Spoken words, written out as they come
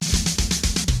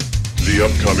The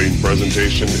upcoming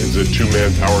presentation is a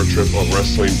two-man power trip of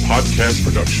wrestling podcast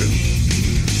production.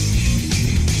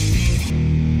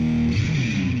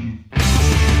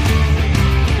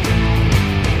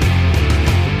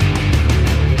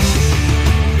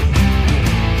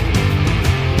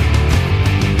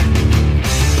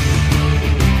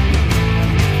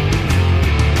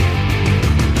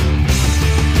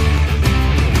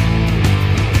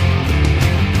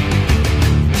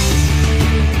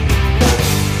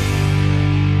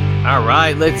 All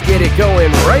right, let's get it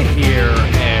going right here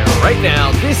and right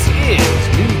now. This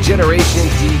is New Generation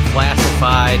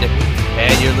Declassified,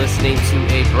 and you're listening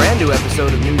to a brand new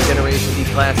episode of New Generation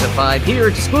Declassified here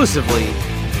exclusively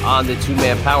on the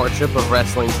two-man power trip of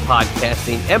wrestling's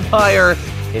podcasting empire.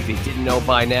 If you didn't know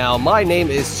by now, my name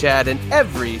is Chad, and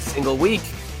every single week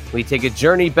we take a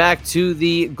journey back to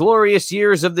the glorious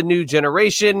years of the new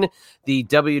generation, the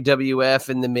WWF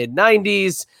in the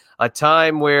mid-90s, a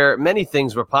time where many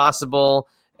things were possible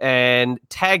and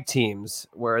tag teams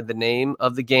were the name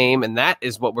of the game. And that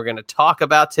is what we're going to talk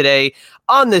about today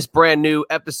on this brand new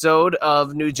episode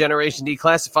of New Generation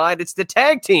Declassified. It's the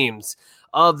tag teams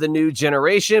of the new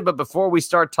generation. But before we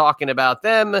start talking about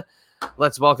them,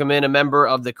 let's welcome in a member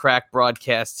of the Crack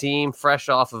broadcast team, fresh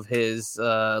off of his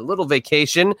little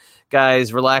vacation.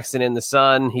 Guy's relaxing in the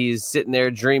sun. He's sitting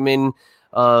there dreaming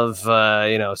of,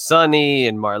 Sonny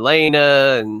and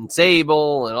Marlena and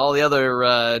Sable and all the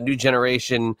other new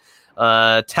generation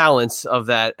talents of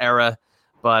that era.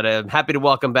 But I'm happy to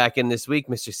welcome back in this week,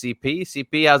 Mr. CP.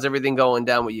 CP, how's everything going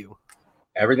down with you?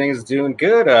 Everything's doing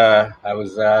good. I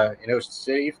was,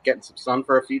 safe, getting some sun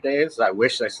for a few days. I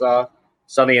wish I saw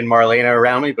Sonny and Marlena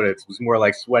around me, but it was more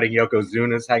like sweating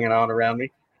Yokozunas hanging on around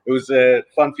me. It was a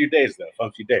fun few days, though.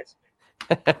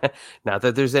 Not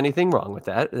that there's anything wrong with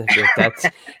that.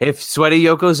 If sweaty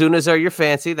Yokozunas are your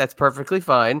fancy, that's perfectly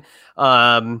fine.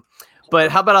 But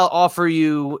how about I'll offer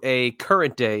you a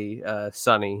current day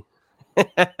Sonny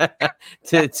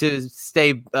to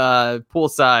stay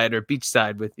poolside or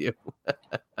beachside with you.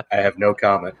 I have no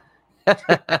comment.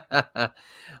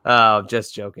 Oh,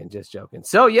 just joking.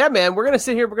 So, yeah, man, we're going to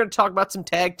sit here. We're going to talk about some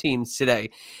tag teams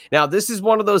today. Now, this is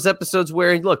one of those episodes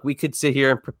where, look, we could sit here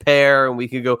and prepare and we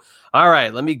could go, all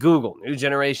right, let me Google new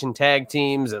generation tag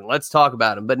teams and let's talk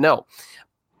about them. But no,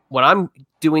 what I'm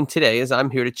doing today is I'm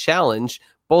here to challenge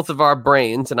both of our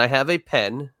brains. And I have a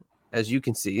pen, as you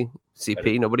can see,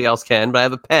 CP, nobody else can, but I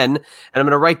have a pen and I'm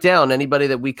going to write down anybody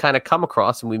that we kind of come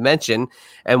across and we mention.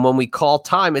 And when we call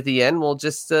time at the end, we'll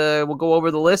just, we'll go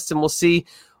over the list and we'll see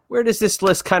where does this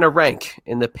list kind of rank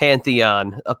in the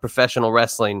pantheon of professional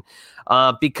wrestling?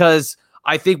 Because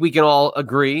I think we can all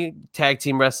agree tag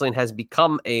team wrestling has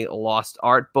become a lost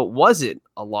art, but was it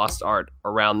a lost art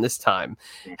around this time?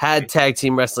 Had tag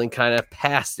team wrestling kind of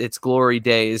passed its glory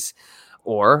days,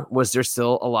 or was there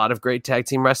still a lot of great tag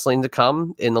team wrestling to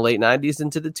come in the late 90s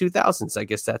into the 2000s? I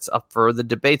guess that's up for the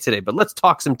debate today, but let's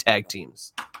talk some tag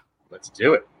teams. Let's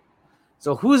do it.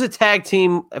 So who's a tag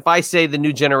team? If I say the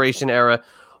new generation era,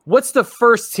 what's the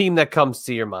first team that comes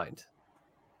to your mind?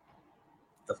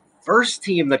 The first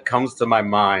team that comes to my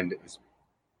mind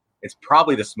is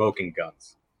probably the Smoking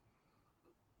Guns.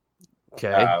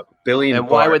 Okay. Billy and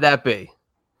why would that be?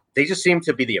 They just seem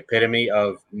to be the epitome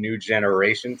of new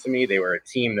generation to me. They were a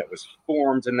team that was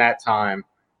formed in that time.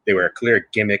 They were a clear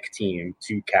gimmick team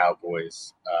to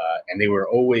Cowboys. And they were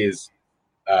always,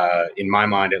 in my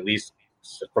mind at least,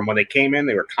 from when they came in,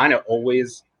 they were kind of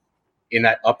always in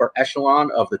that upper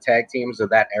echelon of the tag teams of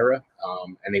that era.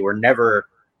 And they were never,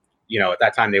 at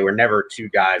that time, they were never two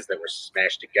guys that were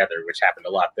smashed together, which happened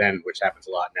a lot then, which happens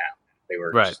a lot now. They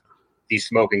were just these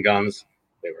Smoking Guns.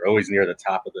 They were always near the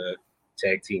top of the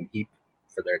tag team heap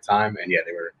for their time. And yeah,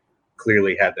 they were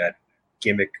clearly had that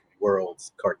gimmick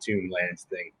worlds cartoon lands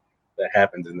thing that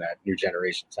happens in that new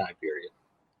generation time period.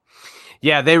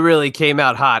 Yeah, they really came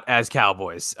out hot as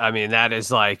Cowboys. I mean, that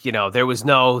is like, there was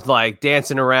no like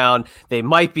dancing around. They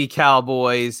might be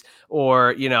Cowboys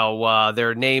or,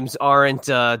 their names aren't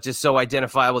just so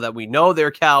identifiable that we know they're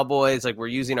Cowboys. Like we're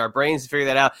using our brains to figure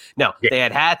that out. No, They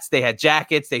had hats. They had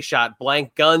jackets. They shot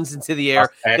blank guns into the air.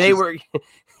 They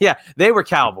were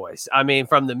Cowboys. I mean,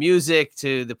 from the music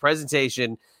to the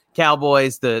presentation,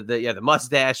 Cowboys, the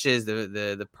mustaches,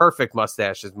 the perfect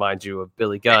mustaches, mind you, of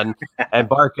Billy Gunn and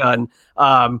Bart Gunn.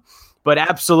 But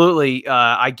absolutely,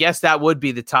 I guess that would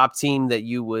be the top team that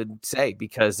you would say,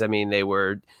 because I mean they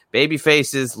were baby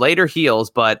faces, later heels,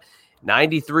 but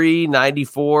 93,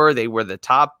 94, they were the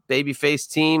top babyface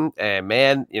team. And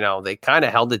man, they kind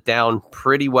of held it down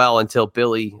pretty well until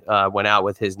Billy went out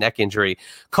with his neck injury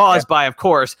caused by, of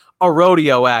course, a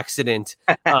rodeo accident.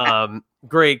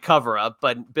 Great cover up.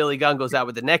 But Billy Gunn goes out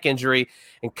with the neck injury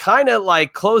and kind of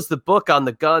like closed the book on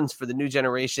the Guns for the new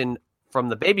generation from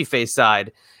the babyface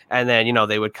side. And then,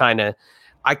 they would kind of,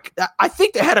 I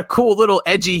think they had a cool little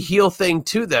edgy heel thing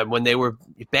to them when they were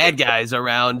bad guys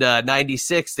around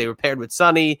 96. They were paired with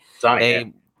Sonny.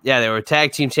 They were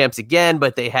tag team champs again,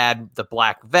 but they had the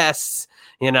black vests,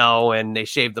 and they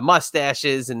shaved the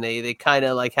mustaches, and they kind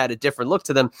of like had a different look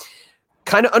to them.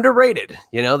 Kind of underrated,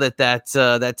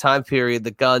 that time period,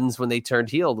 the Guns when they turned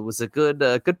heel, it was a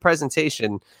good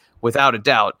presentation without a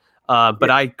doubt. But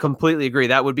I completely agree.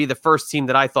 That would be the first team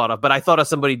that I thought of. But I thought of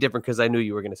somebody different because I knew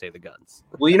you were going to say the Guns.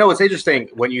 Well, what's interesting,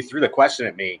 when you threw the question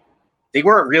at me, they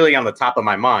weren't really on the top of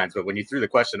my mind. But when you threw the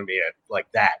question at me like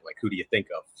that, like, who do you think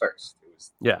of first? It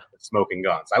was the Smoking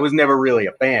Guns. I was never really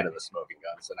a fan of the Smoking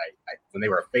Guns. And I when they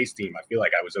were a face team, I feel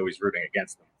like I was always rooting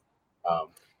against them.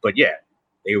 But yeah,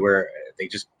 they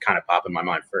just kind of pop in my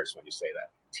mind first when you say that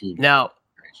team. Now,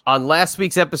 on last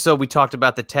week's episode, we talked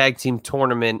about the tag team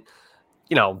tournament.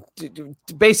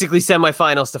 Basically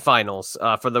semifinals to finals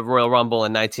for the Royal Rumble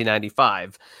in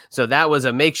 1995. So that was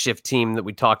a makeshift team that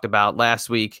we talked about last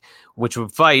week, which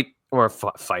would fight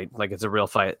like it's a real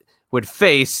fight, would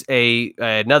face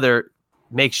another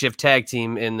makeshift tag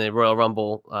team in the Royal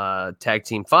Rumble tag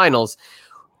team finals,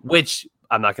 which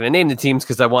I'm not going to name the teams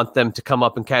because I want them to come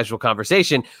up in casual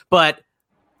conversation, but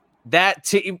that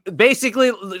team,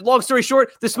 basically, long story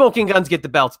short, the Smoking Guns get the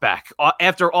belts back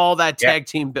after all that tag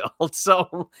team build.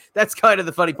 So that's kind of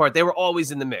the funny part. They were always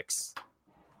in the mix.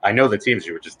 I know the teams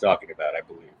you were just talking about, I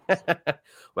believe.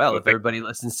 Well, if everybody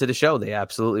listens to the show, they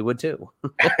absolutely would too.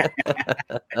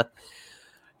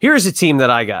 Here's a team that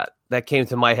I got that came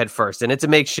to my head first, and it's a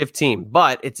makeshift team,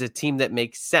 but it's a team that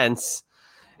makes sense,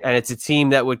 and it's a team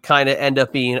that would kind of end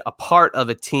up being a part of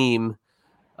a team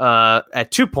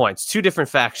at 2 points, two different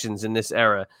factions in this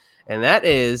era. And that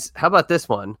is, how about this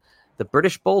one? The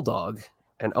British Bulldog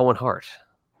and Owen Hart.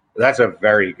 That's a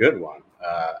very good one.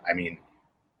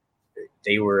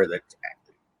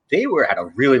 They had a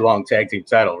really long tag team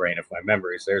title reign, if my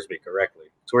memory serves me correctly,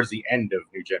 towards the end of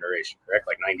New Generation, correct?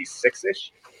 Like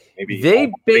 96-ish? Maybe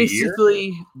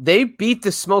they beat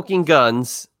the Smoking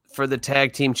Guns for the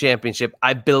tag team championship,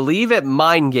 I believe, at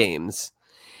Mind Games.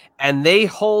 And they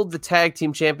hold the tag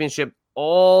team championship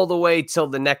all the way till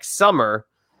the next summer,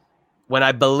 when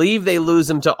I believe they lose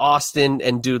them to Austin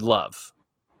and Dude Love,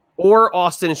 or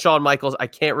Austin and Shawn Michaels. I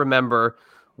can't remember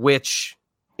which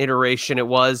iteration it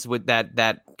was with that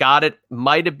got it.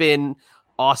 Might have been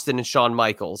Austin and Shawn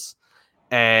Michaels,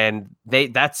 and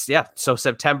so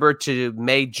September to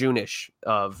May, June-ish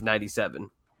of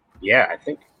 97. Yeah, I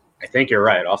think you're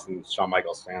right. Austin and Shawn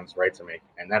Michaels sounds right to me,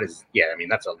 and that is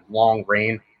that's a long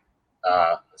reign.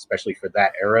 Especially for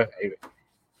that era.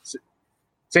 It's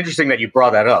interesting that you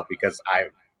brought that up, because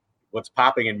what was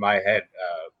popping in my head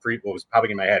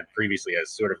previously as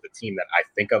sort of the team that I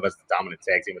think of as the dominant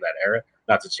tag team of that era,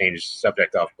 not to change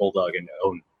subject off Bulldog and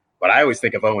Owen, but I always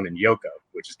think of Owen and Yoko,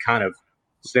 which is kind of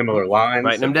similar lines.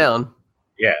 Writing them down.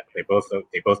 Yeah, they both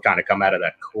kind of come out of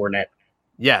that Cornette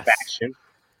faction.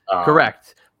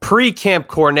 Correct. Pre-Camp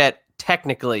Cornette,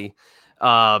 technically.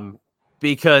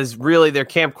 Because really their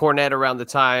Camp Cornette around the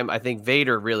time I think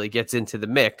Vader really gets into the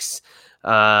mix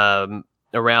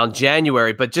around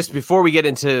January. But just before we get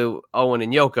into Owen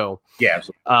and Yoko,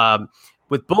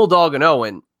 with Bulldog and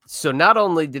Owen, so not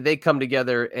only did they come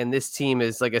together, and this team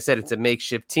is, like I said, it's a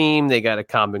makeshift team. They got a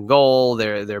common goal.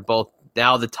 They're both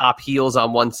now the top heels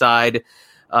on one side,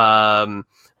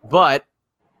 but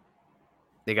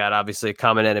they got obviously a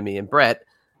common enemy in Brett.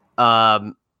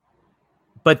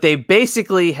 But they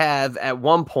basically have, at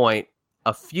one point,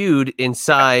 a feud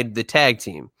inside the tag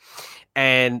team.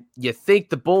 And you think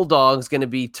the Bulldog's going to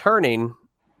be turning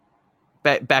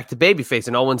back to babyface,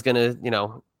 and Owen's going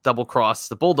to, double-cross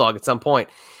the Bulldog at some point.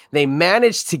 They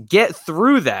managed to get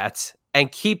through that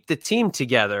and keep the team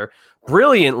together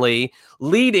brilliantly,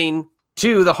 leading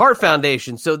to the Hart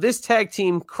Foundation. So this tag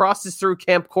team crosses through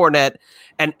Camp Cornette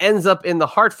and ends up in the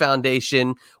Hart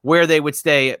Foundation, where they would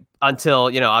stay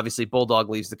until, obviously Bulldog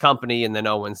leaves the company, and then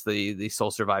Owen's the sole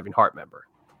surviving Hart member.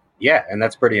 Yeah, and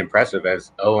that's pretty impressive,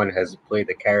 as Owen has played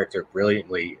the character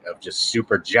brilliantly of just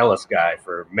super jealous guy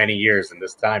for many years in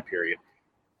this time period.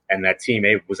 And that team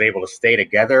was able to stay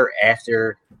together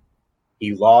after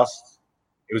he lost.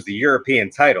 It was the European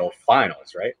title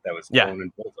finals, right? That was Owen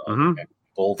and Bulldog. Mm-hmm. And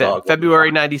Bulldog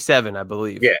February 97, I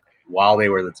believe. Yeah, while they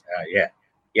were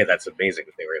Yeah, that's amazing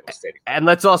that they were able to stay together. And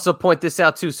let's also point this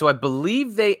out too. So I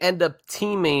believe they end up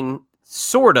teaming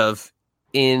sort of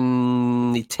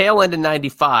in the tail end of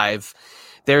 95.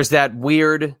 There's that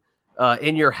weird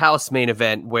In Your House main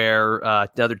event where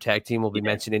another tag team we'll be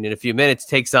mentioning in a few minutes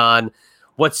takes on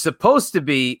what's supposed to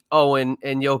be Owen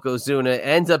and Yokozuna,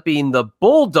 ends up being the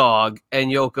Bulldog and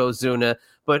Yokozuna,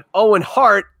 but Owen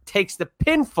Hart takes the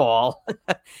pinfall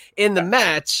in the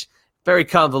match. Very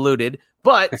convoluted.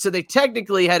 But so they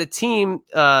technically had a team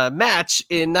match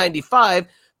in 95,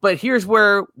 but here's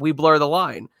where we blur the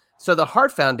line. So the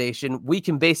Hart Foundation, we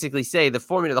can basically say the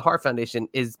formula of the Hart Foundation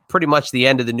is pretty much the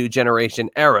end of the New Generation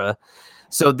era.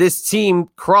 So this team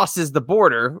crosses the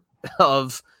border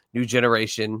of New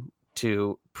Generation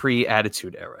to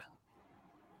pre-Attitude Era.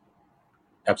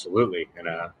 Absolutely. And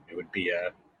it would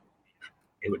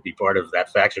be part of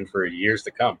that faction for years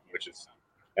to come, which is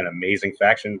an amazing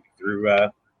faction through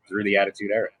the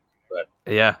Attitude Era. But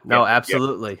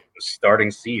absolutely. Starting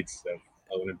seeds of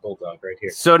Owen and Bulldog right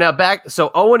here. So now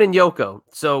Owen and Yoko.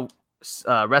 So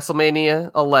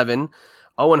WrestleMania 11,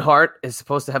 Owen Hart is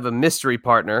supposed to have a mystery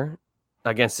partner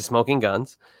against the Smoking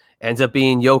Guns. Ends up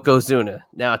being Yokozuna.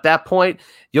 Now at that point,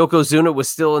 Yokozuna was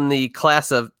still in the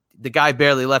class of the guy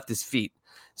barely left his feet.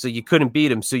 So you couldn't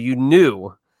beat him. So you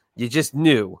just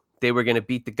knew they were going to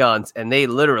beat the Guns, and they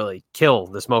literally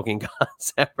killed the Smoking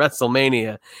Guns at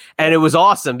WrestleMania. And it was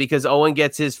awesome because Owen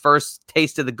gets his first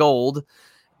taste of the gold,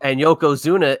 and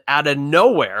Yokozuna out of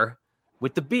nowhere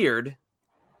with the beard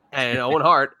and Owen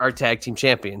Hart are tag team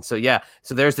champions. So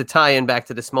so there's the tie-in back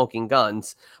to the Smoking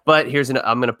Guns. But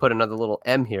I'm going to put another little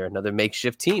M here, another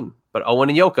makeshift team. But Owen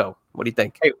and Yoko, what do you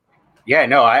think? Hey, yeah,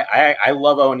 no, I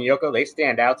love Owen and Yoko. They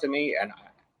stand out to me, and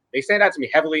they stand out to me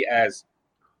heavily as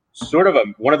sort of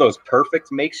one of those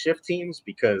perfect makeshift teams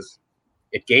because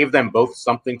it gave them both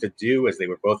something to do as they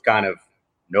were both kind of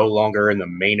no longer in the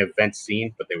main event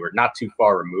scene, but they were not too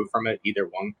far removed from it, either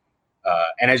one.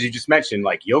 And as you just mentioned,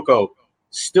 like Yoko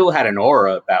still had an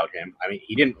aura about him. I mean,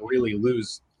 he didn't really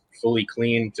lose fully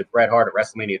clean to Bret Hart at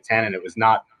WrestleMania 10, and it was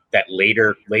not that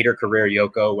later career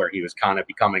Yoko where he was kind of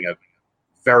becoming a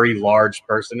very large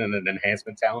person and an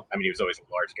enhancement talent. I mean, he was always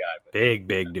a large guy. But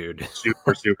big dude.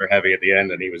 super heavy at the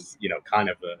end, and he was, kind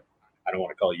of I don't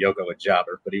want to call Yoko a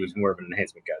jobber, but he was more of an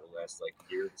enhancement guy the last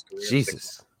year of his career.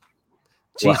 Jesus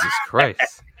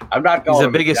Christ. I'm not calling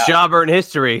He's the biggest jobber in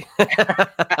history.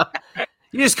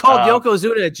 You just called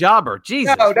Yokozuna a jobber.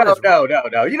 Jesus.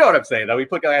 No. You know what I'm saying, though. We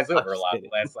put guys over a lot the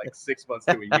last 6 months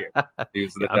to a year. He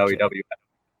was in the WWF.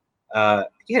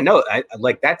 I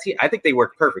like that team. I think they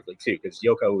worked perfectly too because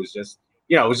Yoko was just,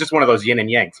 it was just one of those yin and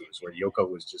yang teams where Yoko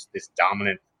was just this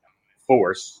dominant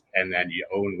force, and then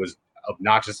Owen was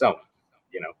obnoxious Owen,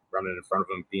 running in front of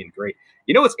him, being great.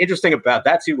 You know what's interesting about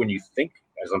that too? When you think,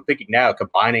 as I'm thinking now,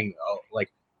 combining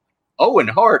Owen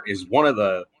Hart is one of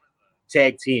the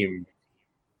tag team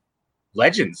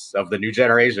legends of the New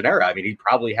Generation era. I mean, he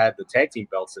probably had the tag team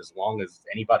belts as long as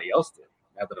anybody else did.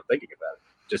 Now that I'm thinking about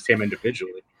it, just him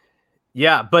individually.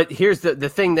 Yeah, but here's the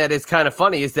thing that is kind of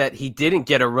funny is that he didn't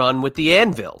get a run with the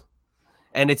Anvil.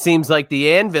 And it seems like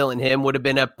the Anvil and him would have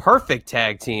been a perfect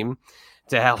tag team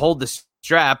to hold the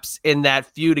straps in that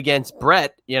feud against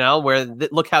Bret, where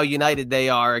look how united they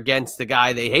are against the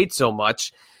guy they hate so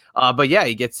much. But yeah,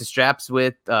 he gets the straps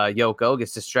with Yoko,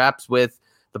 gets the straps with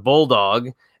the Bulldog.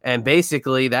 And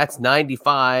basically that's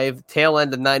 95, tail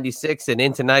end of 96 and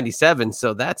into 97.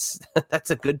 So that's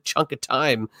a good chunk of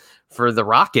time for the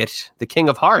Rocket, the King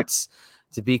of Hearts,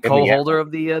 to be co-holder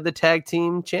of the tag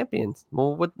team champions.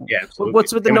 Well,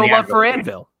 what's with the no love for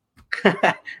Anvil?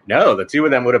 No, the two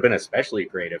of them would have been especially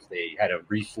great if they had a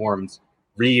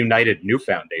reunited New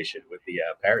Foundation with the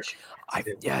parachute.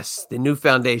 Yes, the New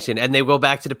Foundation. And they go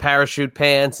back to the parachute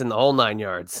pants and the whole 9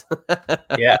 yards.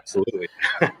 Yeah, absolutely.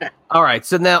 All right,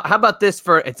 so now how about this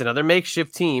it's another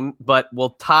makeshift team, but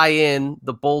we'll tie in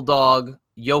the Bulldog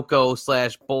Yoko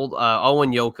 /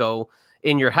 Owen Yoko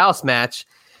In Your House match.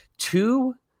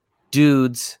 Two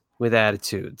dudes with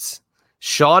attitudes,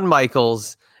 Shawn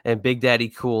Michaels and Big Daddy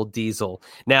Cool Diesel.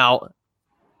 Now,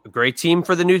 a great team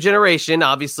for the New Generation,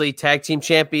 obviously tag team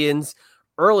champions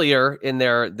earlier in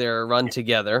their run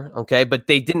together, okay? But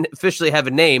they didn't officially have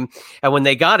a name, and when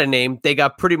they got a name, they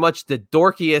got pretty much the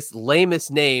dorkiest,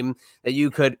 lamest name that you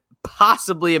could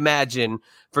possibly imagine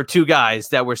for two guys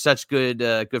that were such good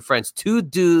friends. Two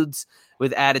dudes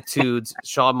with attitudes,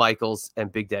 Shawn Michaels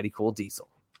and Big Daddy Cool Diesel.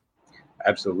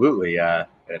 Absolutely. That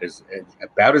is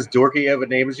about as dorky of a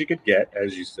name as you could get,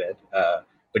 as you said.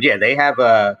 But yeah, they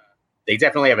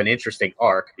definitely have an interesting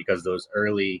arc because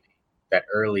that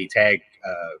early tag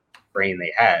brain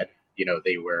they had,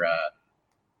 they were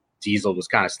Diesel was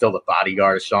kind of still the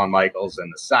bodyguard of Shawn Michaels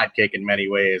and the sidekick in many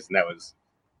ways. And that was,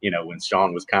 when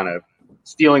Shawn was kind of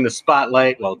stealing the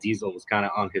spotlight while Diesel was kind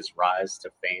of on his rise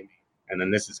to fame. And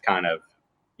then this is kind of,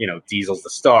 Diesel's the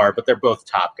star, but they're both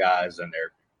top guys and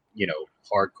they're,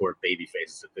 hardcore baby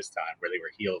faces at this time where they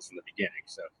were heels in the beginning.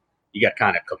 So you got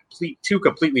kind of two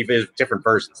completely different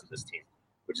versions of this team,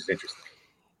 which is interesting.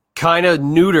 Kind of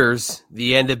neuters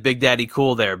the end of Big Daddy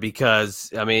Cool there because,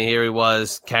 here he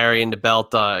was carrying the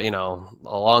belt,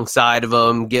 alongside of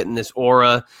him, getting this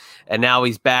aura, and now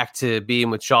he's back to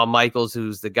being with Shawn Michaels,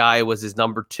 who's the guy who was his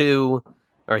number 2,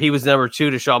 or he was number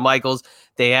 2 to Shawn Michaels.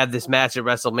 They have this match at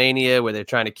WrestleMania where they're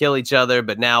trying to kill each other,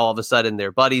 but now all of a sudden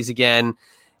they're buddies again.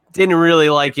 Didn't really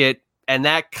like it. And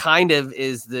that kind of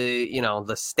is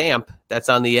the stamp that's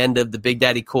on the end of the Big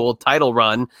Daddy Cool title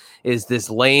run is this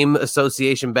lame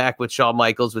association back with Shawn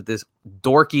Michaels with this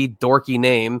dorky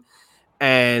name.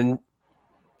 And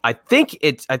I think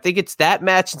it's that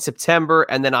match in September,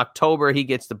 and then October he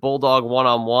gets the Bulldog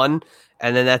 1-on-1,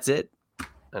 and then that's it.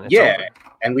 And it's over.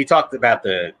 And we talked about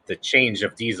the change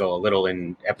of Diesel a little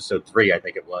in episode 3, I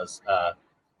think it was.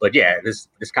 But yeah, this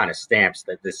kind of stamps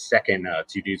that this second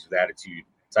Two Dudes with Attitude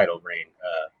title reign,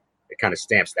 it kind of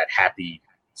stamps that happy,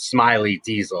 smiley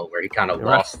Diesel where he kind of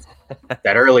lost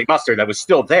that early mustard that was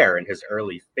still there in his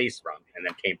early face run and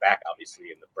then came back, obviously,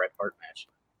 in the Bret Hart match.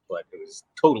 But it was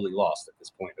totally lost at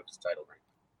this point of his title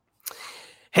reign.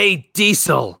 Hey,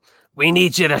 Diesel, we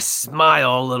need you to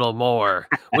smile a little more.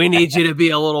 We need you to be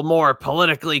a little more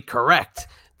politically correct.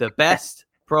 The best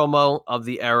promo of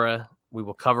the era. We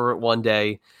will cover it one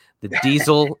day. The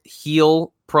Diesel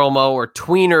heel promo or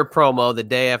tweener promo the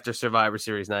day after Survivor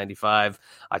Series 95.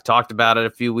 I talked about it a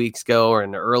few weeks ago or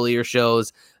in the earlier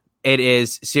shows. It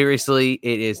is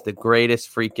the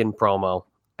greatest freaking promo.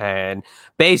 And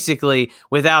basically,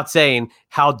 without saying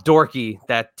how dorky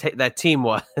that team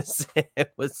was,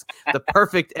 it was the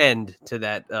perfect end to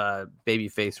that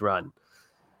babyface run.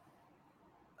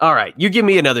 All right, you give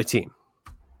me another team.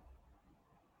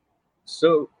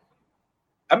 So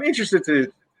I'm interested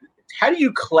to, how do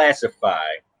you classify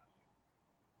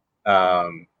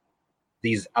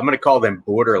these, I'm going to call them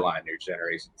borderline New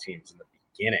Generation teams in the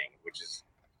beginning, which is,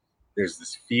 there's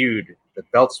this feud, the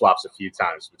belt swaps a few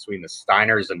times between the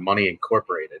Steiners and Money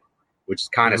Incorporated, which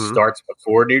kind of starts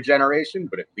before New Generation,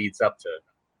 but it leads up to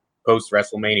post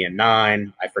WrestleMania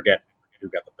 9. I forget who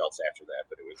got the belts after that,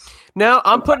 but it was. No,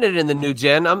 I'm putting it in the New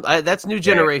Gen. That's New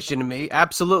Generation to me.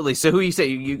 Absolutely. So who you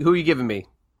say? Who are you giving me?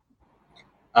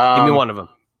 Give me one of them.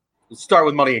 Let's start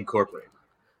with Money Incorporated.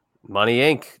 Money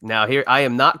Inc. Now here, I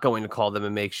am not going to call them a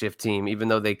makeshift team, even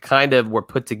though they kind of were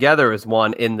put together as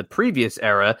one in the previous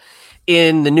era.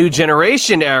 In the New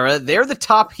Generation era, they're the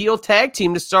top heel tag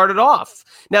team to start it off.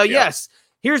 Now, yes,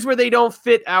 here's where they don't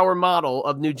fit our model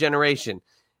of New Generation.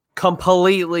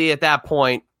 Completely at that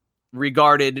point,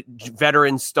 regarded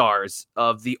veteran stars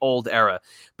of the old era,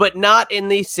 but not in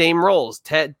the same roles.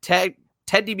 Ted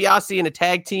DiBiase in a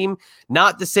tag team,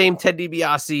 not the same Ted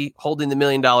DiBiase holding the $1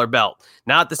 million belt,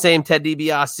 not the same Ted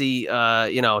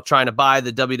DiBiase, trying to buy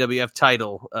the WWF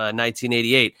title,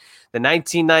 1988. The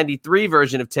 1993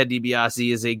 version of Ted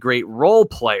DiBiase is a great role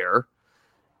player,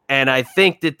 and I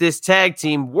think that this tag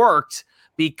team worked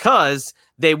because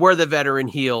they were the veteran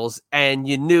heels, and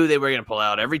you knew they were going to pull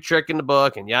out every trick in the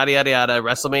book and yada, yada, yada.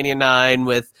 WrestleMania 9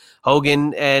 with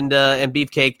Hogan and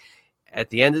Beefcake. At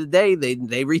the end of the day,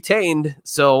 they retained.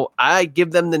 So I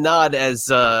give them the nod as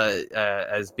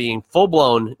being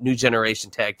full-blown New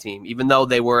Generation tag team, even though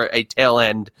they were a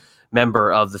tail-end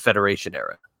member of the Federation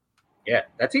era. Yeah,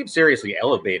 that team seriously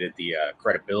elevated the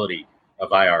credibility of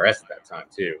IRS at that time,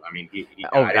 too. I mean, I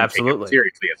didn't absolutely. take him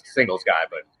seriously as a singles guy,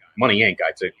 but Money Inc.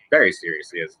 I took very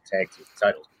seriously as a tag team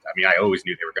title. I mean, I always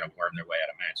knew they were going to worm their way out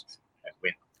of matches and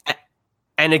win.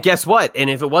 And guess what? And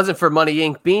if it wasn't for Money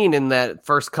Inc. being in that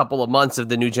first couple of months of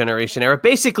the New Generation era,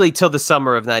 basically till the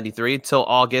summer of 93, till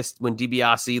August when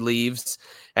DiBiase leaves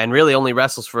and really only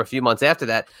wrestles for a few months after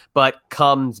that, but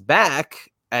comes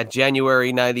back at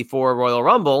January 94 Royal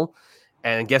Rumble.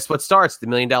 And guess what starts? The $1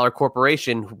 Million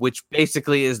Corporation, which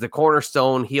basically is the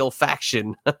cornerstone heel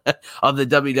faction of the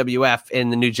WWF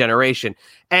in the New Generation.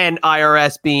 And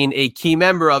IRS being a key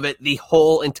member of it the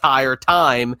whole entire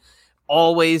time.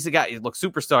 Always the guy, look,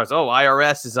 superstars. Oh,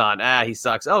 IRS is on. He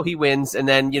sucks. Oh, he wins. And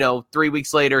then, 3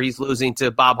 weeks later, he's losing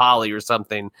to Bob Holly or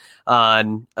something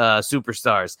on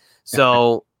Superstars.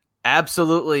 So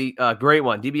absolutely great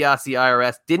one. DiBiase,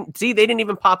 IRS. They didn't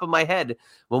even pop in my head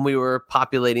when we were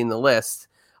populating the list.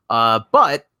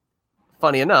 But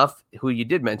funny enough, who you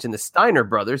did mention, the Steiner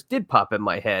brothers did pop in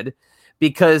my head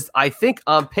because I think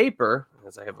on paper,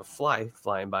 as I have a fly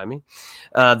flying by me.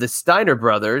 The Steiner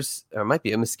brothers, or it might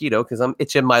be a mosquito because I'm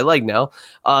itching my leg now.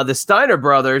 The Steiner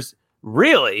brothers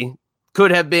really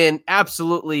could have been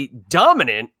absolutely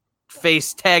dominant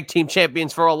face tag team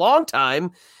champions for a long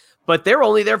time, but they're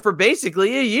only there for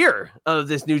basically a year of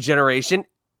this new generation.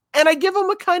 And I give them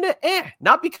a kind of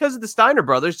not because of the Steiner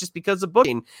brothers, just because of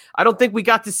booking. I don't think we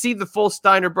got to see the full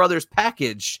Steiner brothers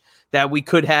package that we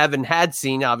could have and had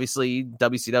seen, obviously,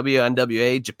 WCW,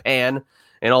 NWA, Japan,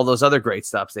 and all those other great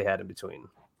stops they had in between.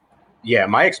 Yeah,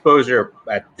 my exposure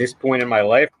at this point in my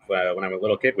life, when I'm a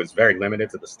little kid, was very limited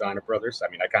to the Steiner brothers.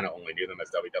 I mean, I kind of only knew them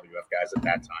as WWF guys at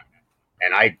that time.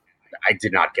 And I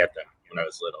did not get them when I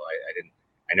was little. I didn't.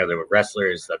 I know there were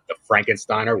wrestlers. The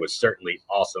Frankensteiner was certainly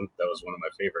awesome. That was one of my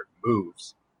favorite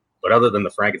moves. But other than the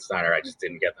Frankensteiner, I just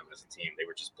didn't get them as a team. They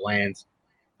were just bland.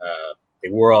 They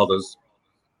wore all those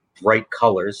bright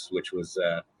colors, which was,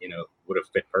 would have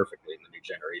fit perfectly in the new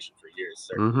generation for years.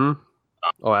 Mm-hmm.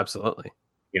 Oh, absolutely.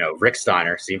 Rick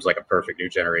Steiner seems like a perfect new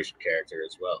generation character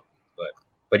as well.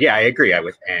 But yeah, I agree. I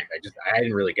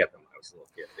didn't really get them when I was a little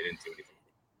kid. They didn't do anything.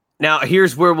 Now,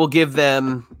 here's where we'll give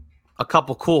them a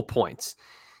couple cool points.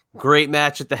 Great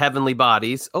match at the Heavenly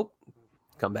Bodies. Oh,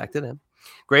 come back to them.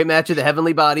 Great match at the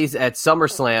Heavenly Bodies at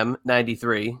SummerSlam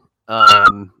 93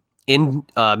 in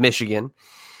Michigan.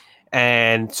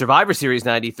 And Survivor Series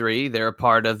 93, they're a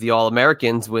part of the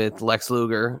All-Americans with Lex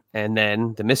Luger. And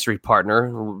then the mystery partner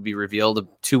will be revealed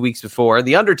 2 weeks before,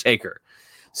 The Undertaker.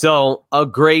 So a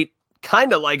great,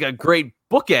 kind of like a great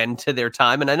bookend to their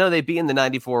time. And I know they'd be in the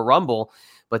 94 Rumble,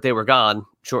 but they were gone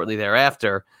shortly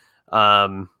thereafter.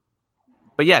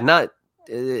 But yeah, not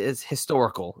as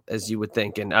historical as you would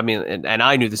think. And I mean, and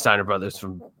I knew the Steiner brothers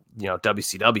from,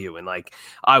 WCW, and like,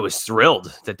 I was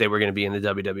thrilled that they were going to be in the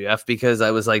WWF because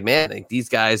I was like, man, like, these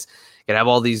guys can have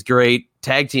all these great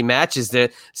tag team matches.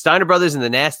 The Steiner brothers and the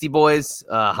Nasty Boys,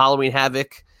 Halloween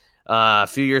Havoc, a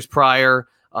few years prior,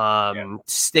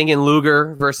 Sting and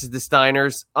Luger versus the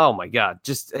Steiners. Oh my God.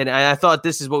 And I thought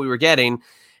this is what we were getting.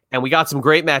 And we got some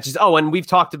great matches. Oh, and we've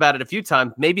talked about it a few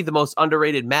times. Maybe the most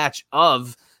underrated match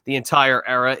of the entire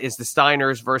era is the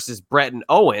Steiners versus Brett and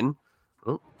Owen.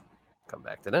 Oh, come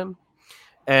back to them.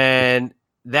 And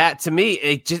that, to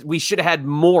me, we should have had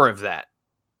more of that.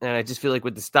 And I just feel like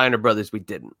with the Steiner brothers, we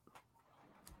didn't.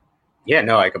 Yeah,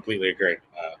 no, I completely agree.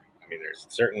 There's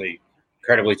certainly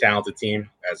incredibly talented team.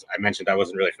 As I mentioned, I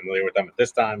wasn't really familiar with them at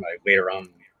this time. Later on,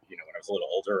 when I was a little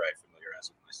older, I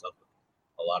familiarized myself with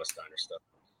a lot of Steiner stuff.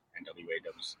 NWA,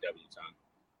 WCW time,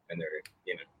 and they're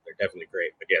definitely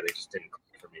great. But yeah, they just didn't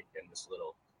click for me in this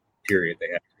little period they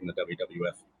had in the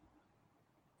WWF.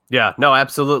 Yeah, no,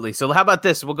 absolutely. So how about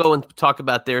this? We'll go and talk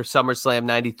about their SummerSlam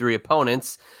 93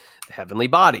 opponents, the Heavenly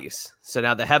Bodies. So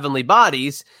now the Heavenly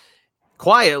Bodies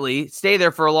quietly stay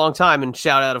there for a long time, and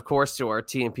shout out, of course, to our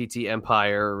TMPT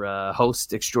Empire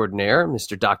host extraordinaire,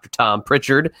 Mr. Dr. Tom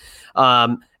Pritchard.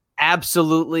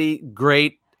 Absolutely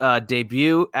great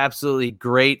debut, absolutely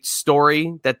great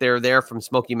story that they're there from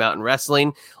Smoky Mountain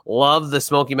Wrestling. Love the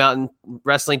Smoky Mountain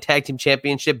Wrestling Tag Team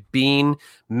Championship being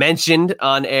mentioned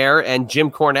on air, and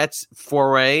Jim Cornette's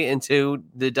foray into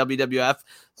the WWF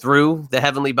through the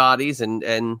Heavenly Bodies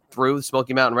and through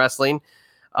Smoky Mountain Wrestling.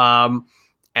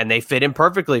 And they fit in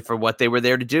perfectly for what they were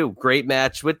there to do. Great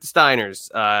match with the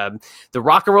Steiners. The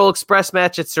Rock and Roll Express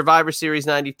match at Survivor Series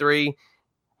 93,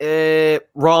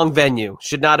 wrong venue.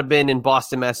 Should not have been in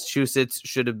Boston, Massachusetts.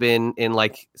 Should have been in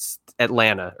like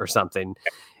Atlanta or something.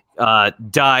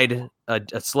 Died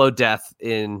a slow death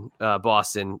in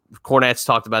Boston. Cornette's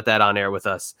talked about that on air with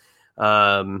us.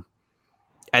 And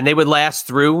they would last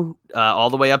through all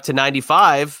the way up to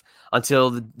 95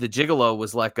 until the Gigolo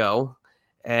was let go.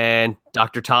 And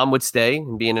Dr. Tom would stay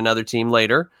and be in another team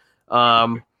later.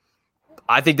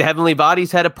 I think the Heavenly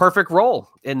Bodies had a perfect role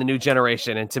in the new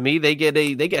generation, and to me, they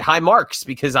get high marks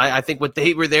because I think what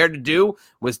they were there to do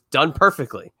was done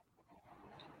perfectly.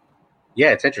 Yeah,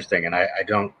 it's interesting, and I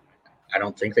don't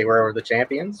think they were the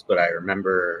champions, but I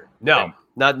remember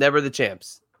never the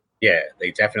champs. Yeah,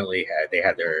 they definitely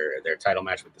had their title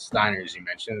match with the Steiners, you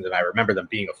mentioned, and I remember them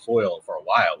being a foil for a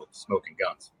while with the Smoking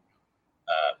Guns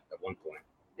at one point.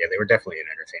 Yeah, they were definitely an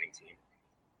entertaining team.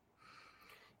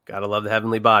 Gotta love the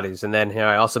Heavenly Bodies. And then here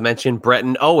I also mentioned Brett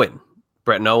and Owen.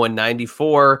 Brett and Owen,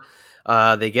 94.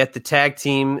 They get the tag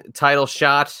team title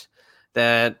shot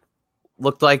that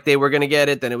looked like they were going to get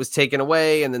it. Then it was taken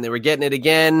away, and then they were getting it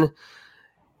again.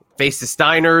 Face the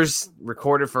Steiners,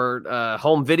 recorded for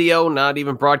home video, not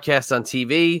even broadcast on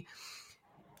TV.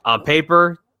 On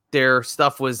paper, their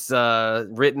stuff was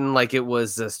written like it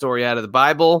was a story out of the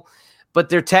Bible. But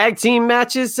their tag team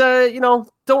matches,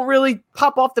 don't really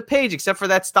pop off the page except for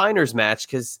that Steiners match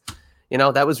because,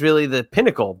 that was really the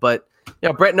pinnacle. But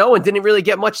Brett and Owen didn't really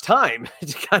get much time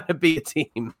to kind of be a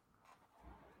team.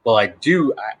 Well, I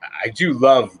do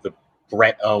love the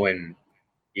Brett Owen,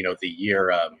 the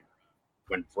year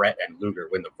when Brett and Luger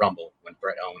win the Rumble, when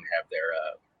Brett Owen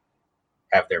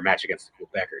have their match against the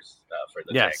Quebecers for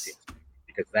the tag teams,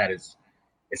 because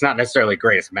it's not necessarily the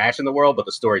greatest match in the world, but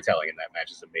the storytelling in that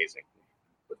match is amazing.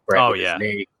 With Brett his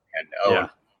knee and Owen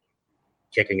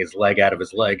kicking his leg out of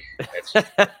his leg. It's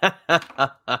just,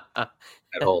 that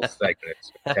whole segment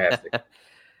is fantastic.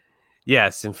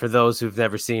 Yes, and for those who've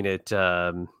never seen it,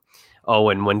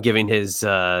 Owen, when giving his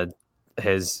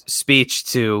speech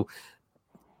to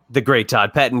the great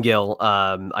Todd Pettengill,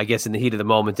 I guess in the heat of the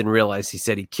moment, didn't realize he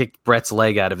said he kicked Brett's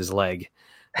leg out of his leg.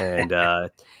 And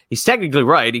he's technically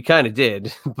right. He kind of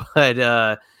did.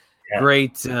 But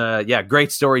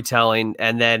great storytelling.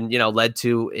 And then, led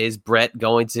to is Brett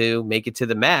going to make it to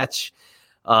the match,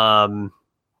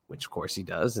 which, of course, he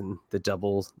does. And the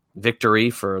double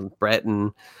victory for Brett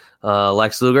and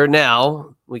Lex Luger.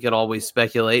 Now, we can always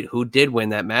speculate who did win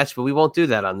that match, but we won't do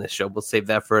that on this show. We'll save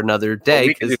that for another day.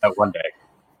 We can do that one day.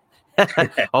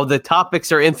 The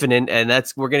topics are infinite, and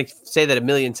we're going to say that a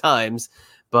million times,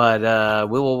 but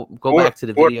we will go back to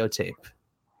the videotape.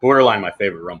 Borderline my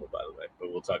favorite Rumble, by the way,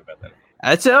 but we'll talk about that.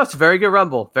 It's a very good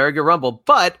Rumble. Very good Rumble.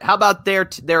 But how about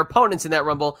their opponents in that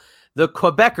Rumble? The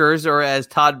Quebecers, or as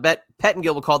Todd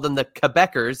Pettengill will call them, the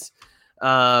Quebecers.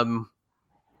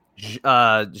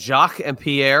 Jacques and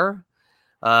Pierre.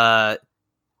 I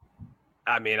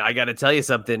got to tell you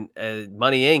something.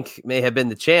 Money Inc. may have been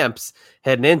the champs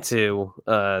heading into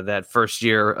that first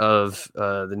year of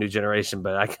the new generation,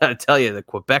 but I got to tell you, the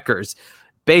Quebecers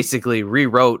basically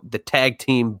rewrote the tag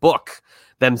team book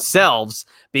themselves,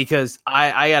 because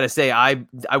I got to say,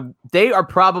 they are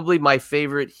probably my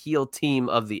favorite heel team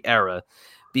of the era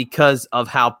because of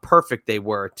how perfect they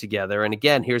were together. And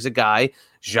again, here's a guy,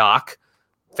 Jacques,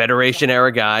 Federation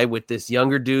era guy, with this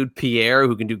younger dude, Pierre,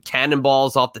 who can do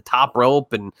cannonballs off the top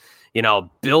rope and,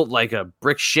 built like a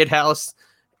brick shithouse.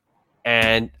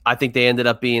 And I think they ended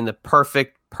up being the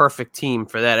perfect team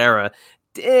for that era.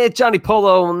 Johnny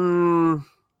Polo,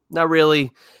 not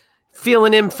really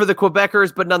feeling him for the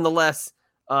Quebecers, but nonetheless,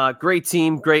 great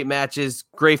team, great matches,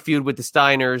 great feud with the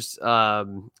Steiners,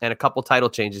 and a couple title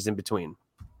changes in between.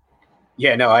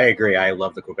 Yeah, no, I agree. I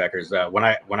love the Quebecers.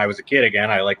 When I was a kid,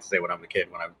 again, I like to say when I'm a kid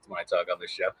when I talk on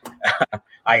this show,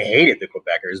 I hated the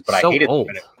Quebecers, but I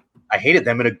hated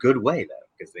them in a good way though,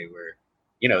 because they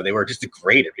were just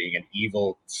great at being an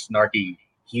evil, snarky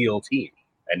heel team.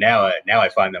 And now I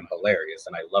find them hilarious,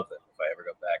 and I love them. If I ever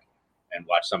go back and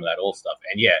watch some of that old stuff,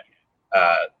 and you're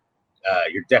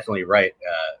definitely right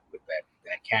with that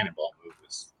cannonball move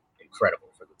was incredible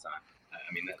for the time.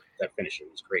 I mean, that finisher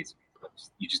was crazy.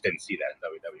 You just didn't see that in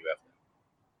WWF.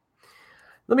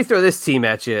 Let me throw this team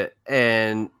at you,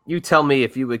 and you tell me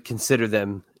if you would consider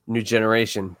them new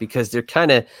generation, because they're kind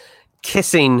of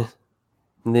kissing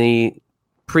the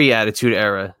pre-Attitude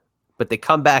Era, but they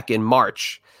come back in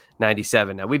March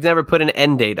 97. Now, we've never put an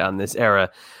end date on this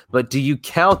era, but do you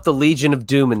count the Legion of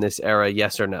Doom in this era,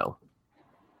 yes or no?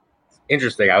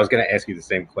 Interesting. I was going to ask you the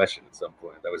same question at some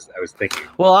point. I was thinking.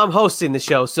 Well, I'm hosting the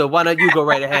show, so why don't you go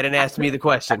right ahead and ask me the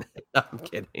question? No, I'm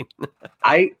kidding.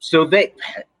 I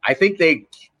think they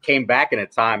came back in a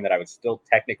time that I would still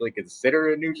technically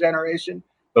consider a new generation,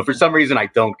 but for some reason I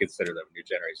don't consider them a new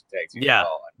generation tags.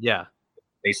 Yeah.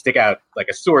 They stick out like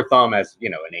a sore thumb as,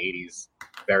 an 80s,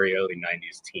 very early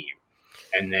 90s team.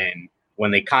 And then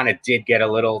when they kind of did get a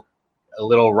little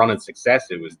run of success,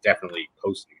 it was definitely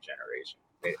post new generation.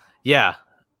 Yeah,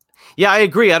 I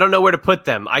agree. I don't know where to put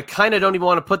them. I kind of don't even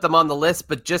want to put them on the list,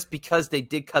 but just because they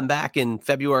did come back in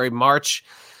February, March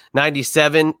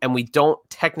 97, and we don't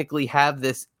technically have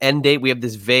this end date, we have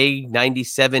this vague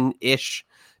 97-ish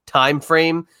time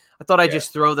frame. I thought I'd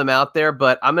just throw them out there,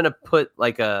 but I'm going to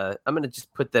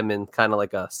just put them in kind of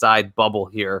like a side bubble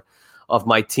here of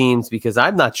my teams, because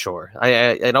I'm not sure.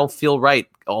 I don't feel right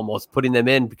almost putting them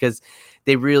in because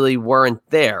they really weren't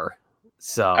there.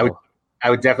 So I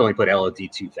would definitely put LOD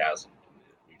 2000.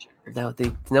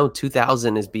 No,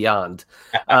 2000 is beyond.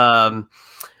 All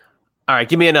right,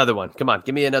 give me another one. Come on,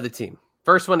 give me another team.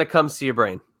 First one that comes to your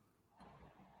brain.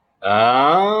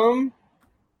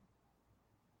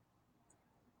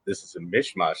 This is a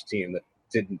mishmash team that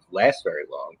didn't last very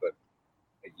long, but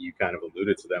you kind of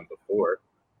alluded to them before.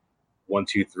 1,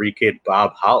 2, 3 Kid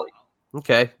Bob Holly.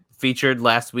 Okay, featured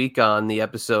last week on the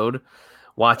episode,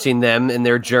 watching them in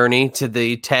their journey to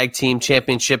the tag team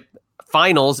championship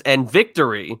finals and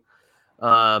victory.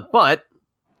 But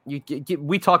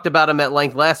we talked about them at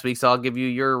length last week, so I'll give you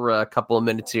your couple of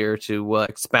minutes here to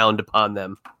expound upon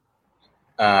them.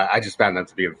 I just found them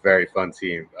to be a very fun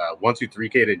team.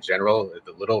 1-2-3 Kid in general,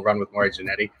 the little run with Marty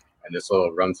Jannetty, and this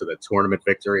little run to the tournament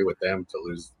victory with them to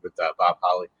lose with Bob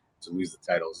Holly to lose the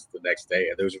titles the next day.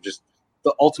 And those are just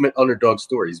the ultimate underdog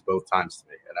stories both times to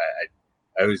me. And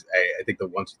I think the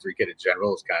 1-2-3 Kid in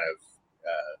general is kind of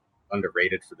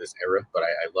underrated for this era, but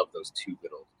I love those two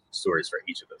little stories for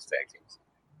each of those tag teams.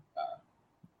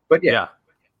 But yeah.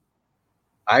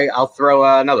 I'll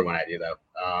throw another one at you though.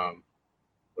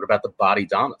 What about the Body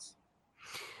Donnas?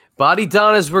 Body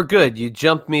Donnas were good. You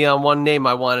jumped me on one name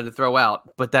I wanted to throw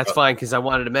out, but that's fine because I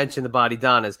wanted to mention the Body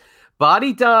Donnas.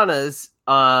 Body Donnas.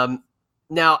 Now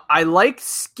I like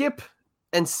Skip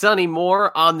and Sonny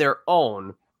more on their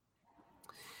own,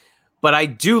 but I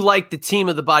do like the team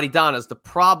of the Body Donnas. The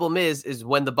problem is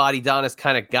when the Body Donnas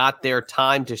kind of got their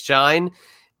time to shine,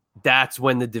 that's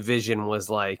when the division was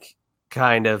like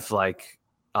kind of like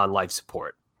on life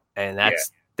support, and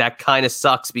that kind of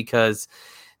sucks because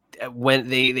when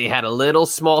they had a little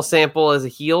small sample as a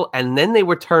heel, and then they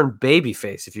were turned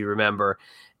babyface, if you remember,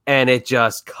 and it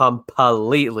just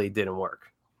completely didn't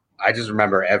work. I just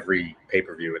remember every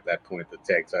pay-per-view at that point, the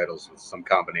tag titles was some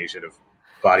combination of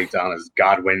Body Donnas,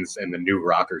 Godwins, and the New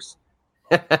Rockers.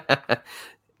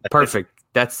 Perfect.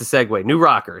 That's the segue. New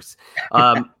Rockers.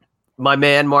 My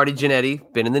man, Marty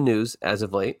Jannetty, been in the news as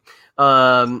of late.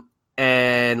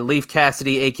 And Leif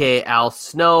Cassidy, a.k.a. Al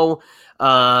Snow.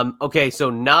 Okay, so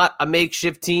not a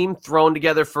makeshift team put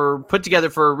together for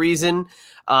a reason.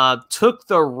 Took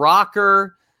the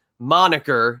Rocker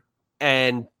moniker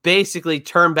and basically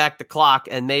turned back the clock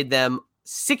and made them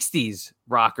 60s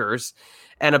rockers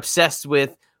and obsessed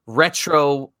with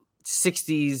retro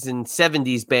 60s and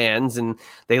 70s bands. And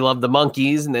they loved the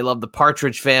Monkees and they loved the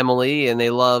Partridge Family and they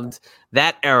loved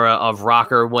that era of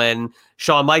rocker when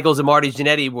Shawn Michaels and Marty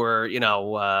Jannetty were,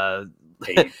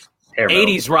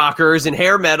 80s rockers and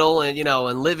hair metal and,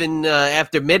 and living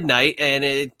after midnight. And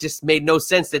it just made no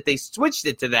sense that they switched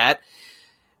it to that.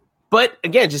 But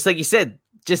again, just like you said,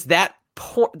 just that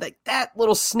that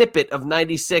little snippet of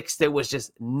 96, there was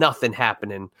just nothing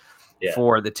happening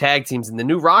for the tag teams. And the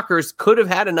New Rockers could have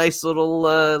had a nice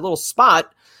little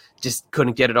spot, just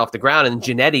couldn't get it off the ground. And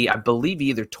Jannetty, I believe,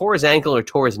 either tore his ankle or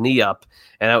tore his knee up,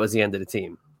 and that was the end of the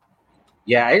team.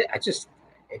 Yeah,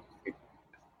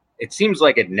 it seems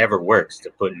like it never works to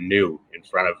put new in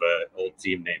front of an old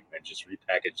team name and just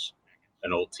repackage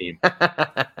an old team.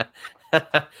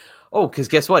 Oh, because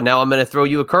guess what? Now I'm going to throw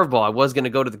you a curveball. I was going to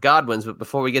go to the Godwins, but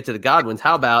before we get to the Godwins,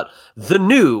 how about the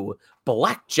New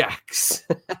Blackjacks?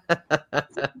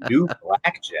 New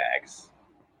Blackjacks?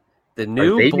 The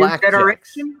New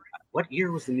Blackjacks. What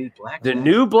year was the New Blackjacks? The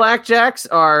New Blackjacks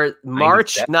are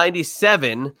March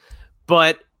 97,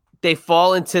 but they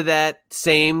fall into that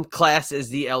same class as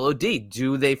the LOD.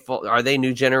 Are they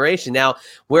New Generation? Now,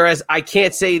 whereas I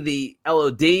can't say the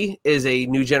LOD is a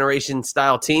New Generation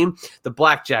style team, the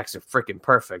Blackjacks are freaking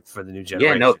perfect for the New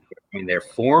Generation. Yeah, no, I mean, they're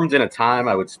formed in a time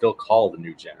I would still call the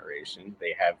New Generation.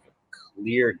 They have a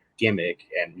clear gimmick,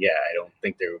 and I don't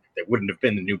think there wouldn't have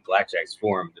been the New Blackjacks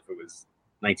formed if it was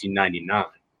 1999.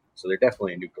 So they're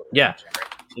definitely a new generation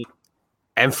team.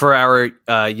 And for our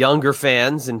younger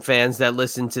fans and fans that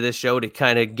listen to this show to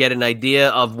kind of get an idea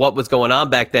of what was going on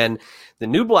back then, the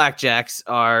New Blackjacks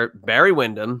are Barry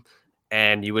Windham,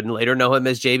 and you would later know him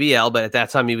as JBL, but at that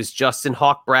time he was Justin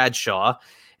Hawk Bradshaw.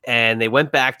 And they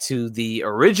went back to the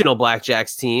original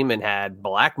Blackjacks team and had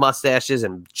black mustaches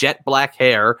and jet black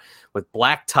hair with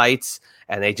black tights.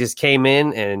 And they just came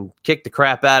in and kicked the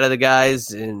crap out of the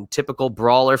guys in typical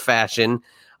brawler fashion.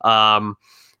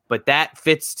 But that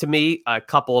fits to me a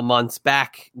couple of months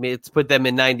back. Let's put them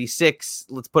in 96.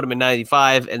 Let's put them in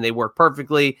 95. And they work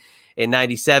perfectly. In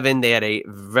 97, they had a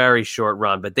very short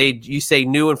run. But you say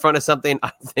new in front of something,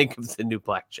 I think of the New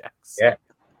Blackjacks. Yeah.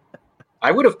 I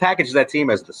would have packaged that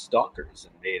team as the Stalkers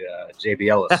and made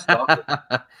JBL a Stalker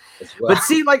as well. But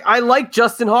see, I like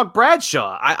Justin Hawk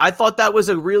Bradshaw. I thought that was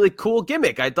a really cool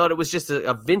gimmick. I thought it was just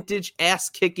a vintage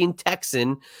ass-kicking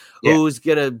Texan who's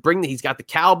going to he's got the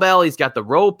cowbell, he's got the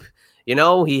rope.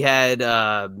 He had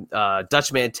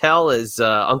Dutch Mantel as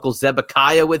Uncle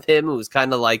Zebekiah with him, who was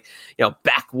kind of like,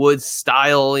 backwoods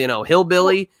style,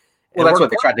 hillbilly. Well, that's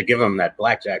what they tried to give him, that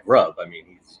blackjack rub. I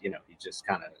mean, he just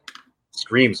kind of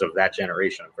screams of that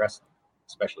generation of wrestling,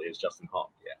 especially as Justin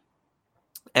Hawk. Yeah.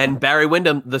 And Barry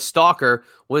Windham, the Stalker,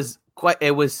 was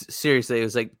seriously, it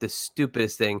was like the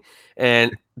stupidest thing.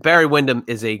 And Barry Windham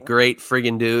is a great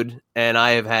friggin' dude. And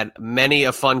I have had many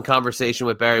a fun conversation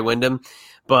with Barry Windham,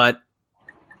 but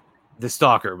the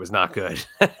Stalker was not good.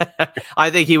 I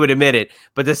think he would admit it,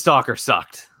 but the Stalker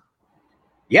sucked.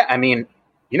 Yeah. I mean,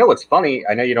 what's funny?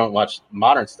 I know you don't watch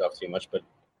modern stuff too much, but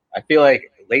I feel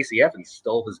like Lacey Evans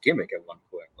stole his gimmick at one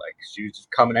point. Like she was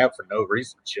just coming out for no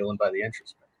reason, chilling by the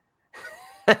entrance.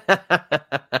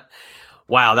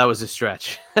 Wow, that was a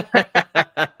stretch.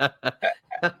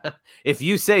 If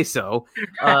you say so.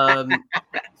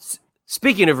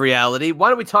 Speaking of reality, why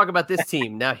don't we talk about this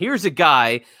team? Now, here's a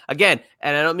guy, again,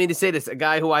 and I don't mean to say this, a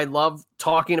guy who I love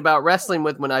talking about wrestling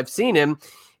with when I've seen him,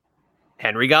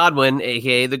 Henry Godwinn,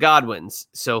 a.k.a. the Godwins.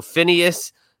 So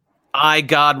Phineas I.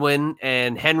 Godwinn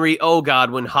and Henry O.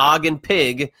 Godwinn, Hog and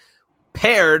Pig,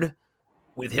 paired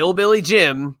with Hillbilly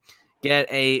Jim, get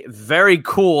a very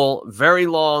cool, very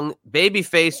long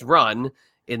babyface run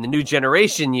in the New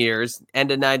Generation years,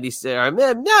 end of 96,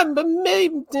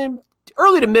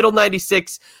 early to middle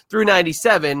 96 through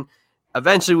 97,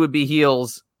 eventually would be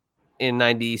heels in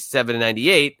 97 and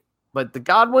 98. But the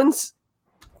Godwins,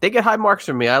 they get high marks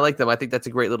from me. I like them. I think that's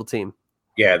a great little team.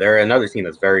 Yeah, they're another team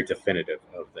that's very definitive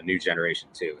of the New Generation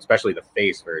too, especially the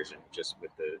face version, just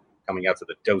with the coming out to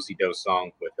the Do-Si-Do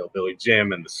song with Hillbilly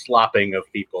Jim and the slopping of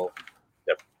people,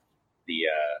 the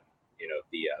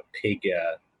pig,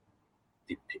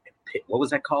 what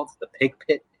was that called? The pig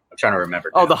pit? I'm trying to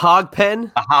remember. Oh, the hog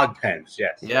pen? The hog pens,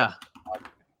 yes. Yeah.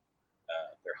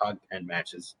 Their hog pen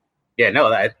matches. Yeah, no,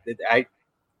 I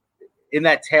in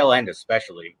that tail end,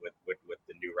 especially with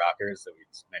the New Rockers that we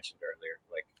just mentioned earlier,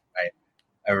 like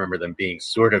I remember them being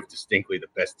sort of distinctly the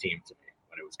best team to me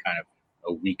when it was kind of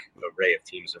a weak array of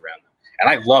teams around them. And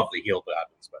I love the heel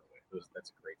Godwins, by the way.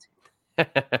 That's a great team.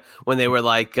 When they were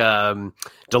like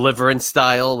Deliverance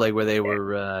style, like where they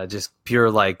were just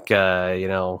pure like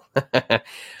Southern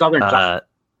Justice.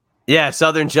 Yeah,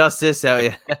 Southern Justice.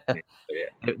 Yeah.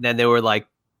 Then they were like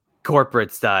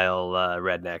corporate style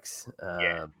rednecks.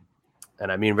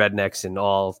 And I mean rednecks in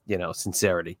all,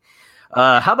 sincerity.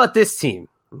 How about this team?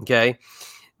 Okay.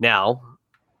 Now,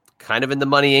 kind of in the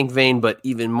Money Inc. vein, but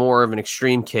even more of an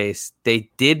extreme case, they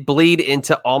did bleed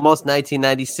into almost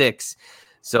 1996.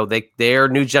 So their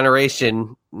New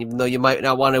Generation, even though you might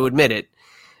not want to admit it,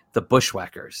 the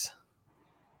Bushwhackers.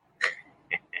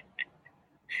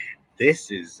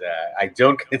 This is, I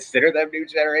don't consider them New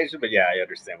Generation, but yeah, I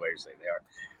understand what you're saying they are.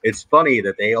 It's funny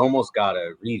that they almost got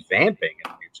a revamping in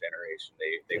the New Generation.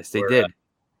 They did.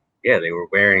 They were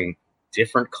wearing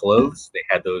different clothes. They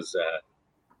had those,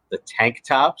 the tank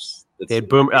tops. They had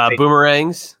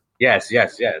boomerangs. Yes.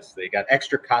 They got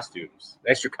extra costume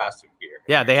gear.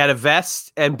 Yeah, they had a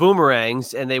vest and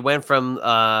boomerangs, and they went from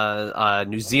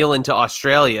New Zealand to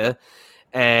Australia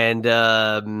and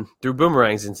threw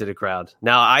boomerangs into the crowd.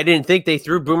 Now, I didn't think they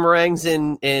threw boomerangs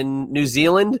in New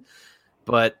Zealand,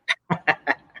 but,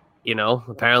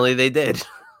 apparently they did.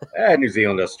 New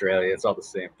Zealand, Australia, it's all the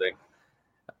same thing.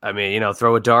 I mean,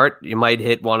 throw a dart, you might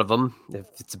hit one of them if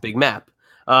it's a big map.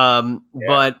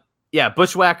 But yeah,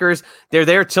 Bushwhackers, they're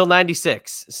there till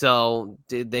 96. So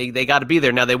they got to be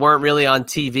there. Now, they weren't really on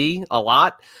TV a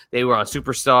lot. They were on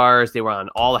Superstars. They were on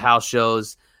all the house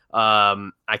shows.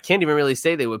 I can't even really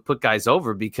say they would put guys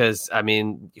over because, I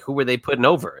mean, who were they putting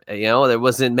over? There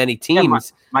wasn't many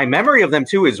teams. Yeah, my memory of them,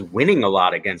 too, is winning a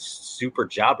lot against super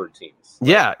jobber teams.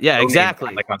 Yeah,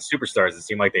 exactly. Like on Superstars, it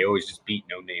seemed like they always just beat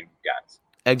no-name guys.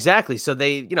 Exactly. So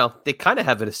they kind of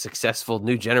have a successful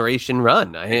New Generation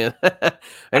run. Any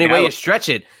way you stretch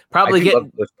it, probably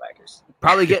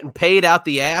getting paid out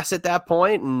the ass at that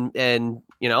point and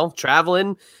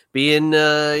traveling, being,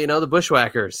 the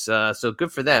Bushwhackers. So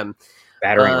good for them.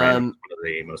 Battering ram is one of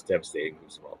the most devastating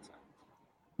moves of all time.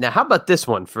 Now, how about this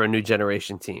one for a New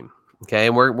Generation team? Okay.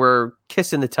 And we're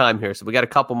kissing the time here. So we got a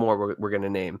couple more we're going to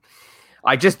name.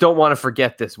 I just don't want to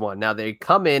forget this one. Now, they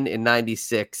come in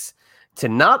 96 to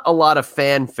not a lot of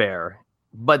fanfare,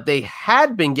 but they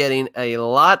had been getting a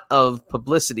lot of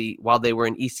publicity while they were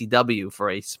in ECW for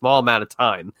a small amount of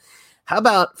time. How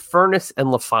about Furnace and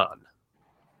LaFon?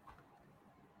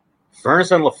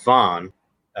 Furnace and LaFon,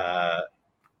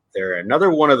 they're another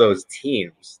one of those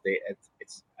teams.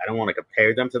 I don't want to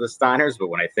compare them to the Steiners, but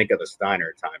when I think of the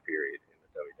Steiner time period in the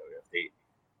WWF,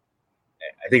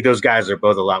 I think those guys are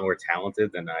both a lot more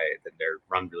talented than their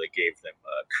run really gave them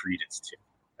credence to.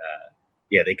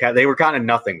 They were kind of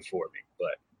nothing for me,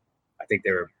 but I think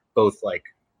they were both like,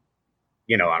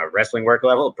 on a wrestling work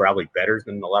level, probably better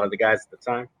than a lot of the guys at the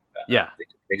time.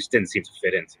 They just didn't seem to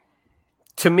fit into.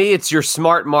 To me, it's your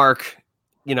smart mark,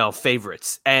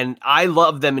 favorites. And I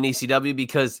love them in ECW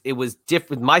because it was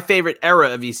different. My favorite era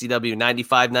of ECW,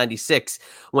 95, 96,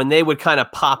 when they would kind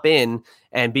of pop in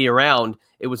and be around,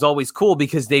 it was always cool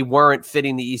because they weren't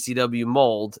fitting the ECW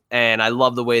mold. And I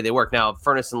love the way they work. Now,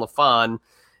 Furnace and LaFon,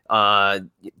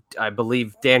 I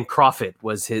believe Dan Crawford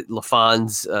was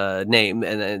LaFon's name.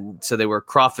 And so they were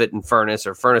Crawford and Furnace,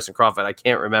 or Furnace and Crawford. I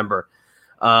can't remember.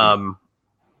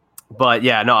 But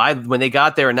yeah, no, when they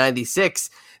got there in 96,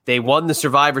 they won the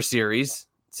Survivor Series.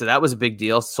 So that was a big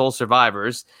deal, sole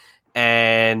survivors.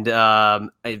 And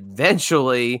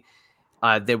eventually,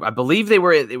 I believe they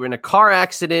were in a car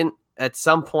accident at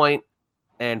some point,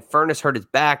 and Furnas hurt his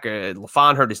back,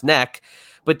 LaFon hurt his neck.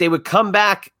 But they would come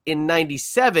back in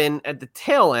 97 at the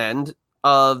tail end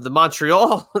of the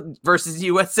Montreal versus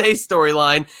USA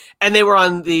storyline, and they were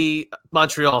on the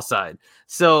Montreal side.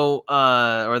 So,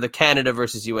 or the Canada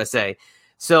versus USA.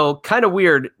 So kind of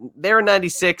weird. They're in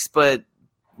 96, but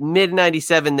mid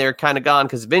 97, they're kind of gone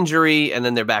because of injury, and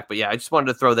then they're back. But yeah, I just wanted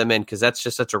to throw them in because that's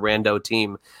just such a rando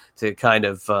team to kind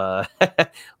of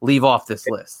leave off this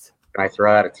list. Can I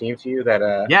throw out a team to you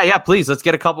that? Yeah, please. Let's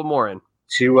get a couple more in.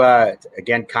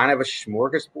 Again, kind of a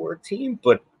smorgasbord team,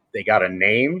 but they got a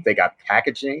name, they got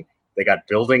packaging, they got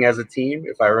building as a team,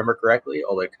 if I remember correctly,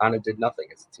 although they kind of did nothing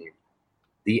as a team.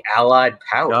 The Allied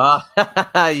Powers.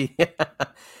 Yeah.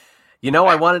 You know,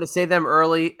 I wanted to say them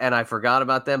early, and I forgot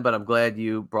about them, but I'm glad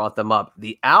you brought them up.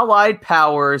 The Allied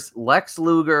Powers, Lex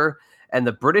Luger, and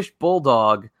the British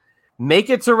Bulldog make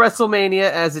it to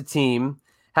WrestleMania as a team,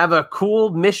 have a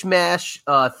cool mishmash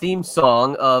theme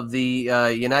song of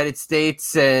the United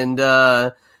States and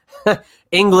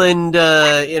England,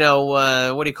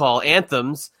 what do you call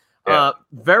anthems? Yeah.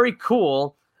 Very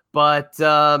cool. But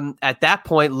at that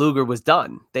point, Luger was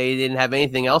done. They didn't have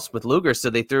anything else with Luger, so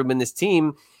they threw him in this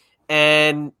team.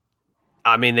 And,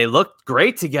 I mean, they looked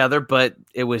great together, but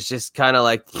it was just kind of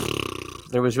like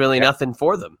there was really nothing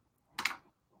for them.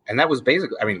 And that was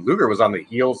basically, I mean, Luger was on the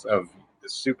heels of the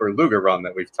Super Luger run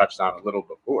that we've touched on a little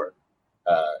before,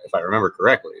 if I remember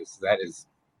correctly.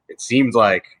 It seems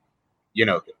like,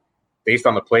 based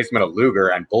on the placement of Luger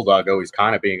and Bulldog always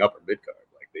kind of being upper mid-card,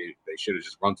 like they should have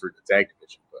just run through the tag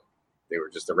division, but they were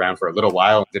just around for a little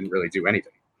while and didn't really do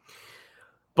anything.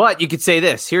 But you could say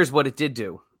this. Here's what it did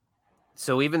do.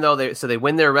 So even though they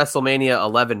win their WrestleMania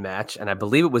 11 match, and I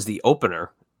believe it was the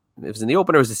opener. It was in the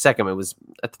opener, it was the second. It was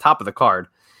at the top of the card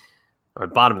or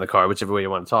bottom of the card, whichever way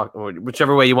you want to talk, or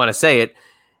whichever way you want to say it.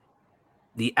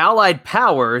 The Allied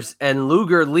Powers and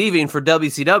Luger leaving for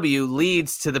WCW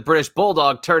leads to the British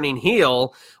Bulldog turning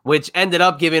heel, which ended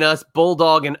up giving us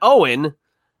Bulldog and Owen.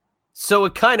 So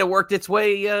it kind of worked its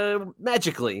way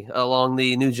magically along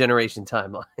the New Generation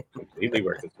timeline. Completely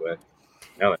worked its way.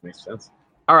 No, that makes sense.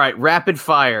 All right, rapid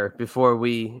fire before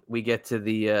we get to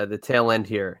the tail end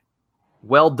here.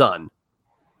 Well done.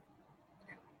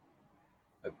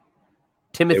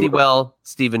 Timothy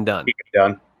Stephen Dunn.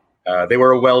 They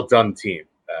were a well done team.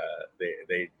 They're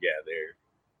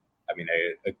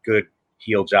a good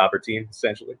heel jobber team,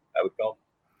 essentially, I would call them.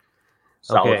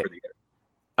 Solid for the year.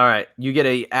 All right, you get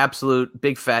a absolute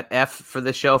big fat F for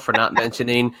this show for not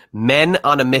mentioning Men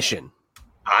on a Mission.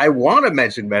 I want to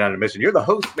mention Men on a Mission. You're the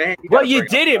host, man. You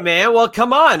did it, man. Well,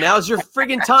 come on. Now's your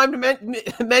friggin' time to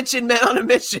mention Men on a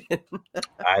Mission.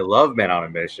 I love Men on a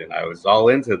Mission. I was all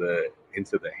into the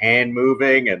hand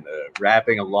moving and the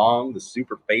rapping along, the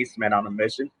super face Men on a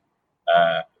Mission.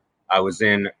 I was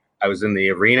in the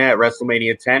arena at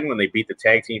WrestleMania 10 when they beat the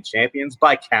tag team champions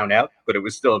by count out, but it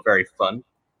was still a very fun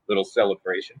little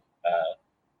celebration.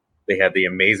 They had the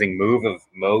amazing move of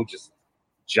Mo just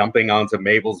jumping onto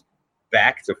Mabel's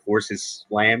back to force his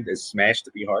smash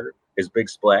to be harder, his big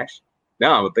splash.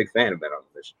 No, I'm a big fan of Men on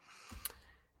a Mission.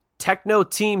 Techno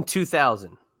Team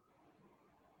 2000.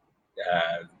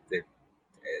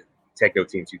 Techno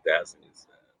Team 2000 is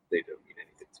they don't mean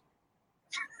anything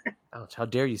to me. Ouch, how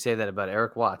dare you say that about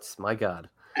Eric Watts? My God.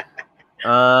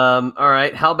 All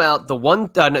right, how about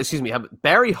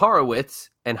Barry Horowitz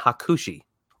and Hakushi?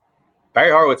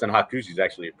 Barry Horowitz and Hakushi is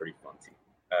actually a pretty fun team.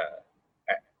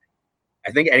 I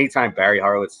think anytime Barry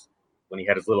Horowitz, when he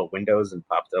had his little windows and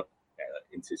popped up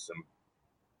into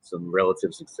some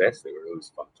relative success, they were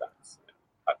always fun times.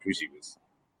 Hakushi was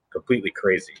completely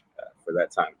crazy for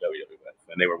that time in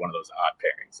WWF, and they were one of those odd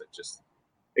pairings that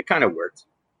it kind of worked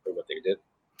for what they did.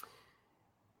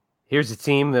 Here's a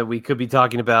team that we could be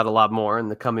talking about a lot more in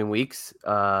the coming weeks.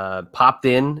 Popped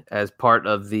in as part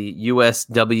of the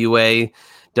USWA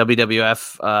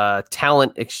WWF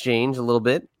talent exchange a little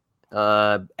bit,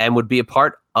 and would be a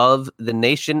part of the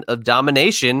Nation of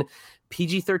Domination,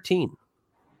 PG-13.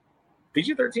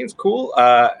 PG-13 is cool.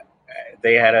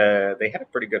 They had a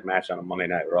pretty good match on a Monday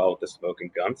Night Raw with the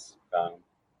Smoking Guns. I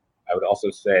would also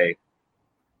say,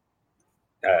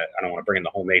 I don't want to bring in the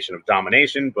whole Nation of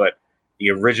Domination, but the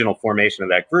original formation of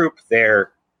that group,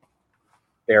 their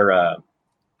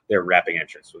rapping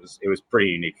entrance was pretty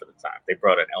unique for the time. They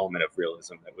brought an element of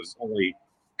realism that was only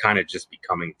kind of just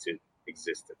becoming to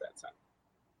exist at that time.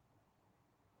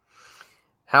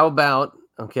 How about,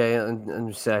 okay,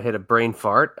 and just hit a brain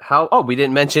fart. We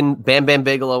didn't mention Bam Bam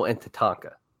Bigelow and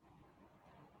Tatanka.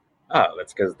 Oh,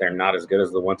 that's because they're not as good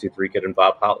as the 1, 2, 3 Kid and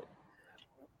Bob Holly.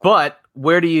 But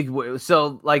where do you,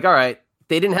 so like, all right,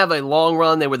 they didn't have a long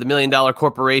run. They were the $1 Million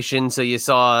Corporation. So you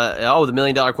saw, the $1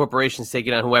 Million Corporation's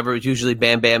taking on whoever. It was usually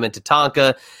Bam Bam and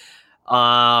Tatanka.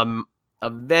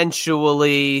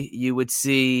 Eventually, you would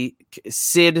see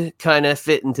Sid kind of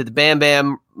fit into the Bam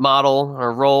Bam model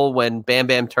or role when Bam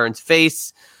Bam turns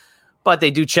face. But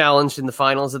they do challenge in the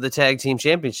finals of the Tag Team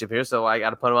Championship here, so I got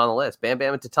to put them on the list. Bam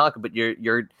Bam and Tatanka, but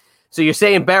you're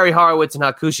saying Barry Horowitz and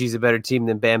Hakushi is a better team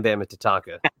than Bam Bam and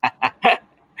Tatanka?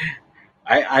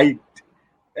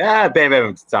 Bam Bam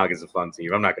and Tatanka is a fun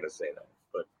team. I'm not going to say that,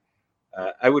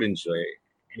 but I would enjoy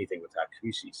anything with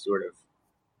Hakushi, sort of.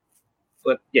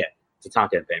 But yeah,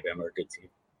 Tatanka and Bam Bam are a good team.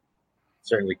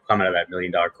 Certainly coming out of that $1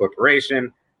 Million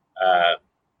Corporation.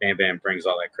 Bam Bam brings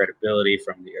all that credibility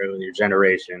from the earlier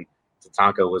generation.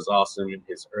 Tatanka was awesome in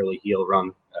his early heel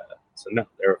run. So no,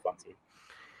 they're a fun team.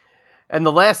 And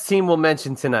the last team we'll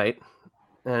mention tonight,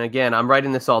 and again, I'm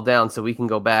writing this all down so we can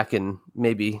go back and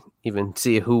maybe even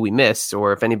see who we missed,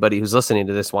 or if anybody who's listening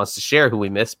to this wants to share who we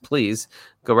missed, please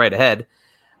go right ahead.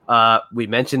 We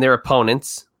mentioned their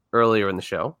opponents earlier in the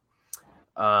show.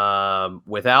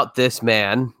 Without this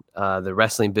man, the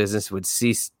wrestling business would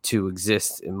cease to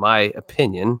exist, in my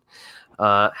opinion.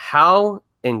 How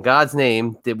in God's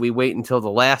name did we wait until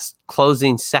the last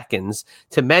closing seconds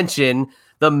to mention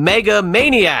the Mega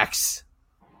Maniacs?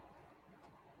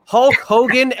 Hulk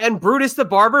Hogan and Brutus the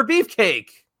Barber Beefcake.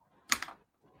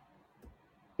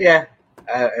 Yeah,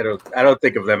 I don't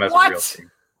think of them as a real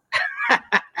team.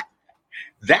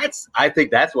 I think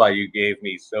that's why you gave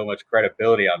me so much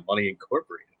credibility on Money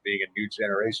Incorporated being a new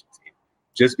generation team,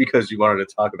 just because you wanted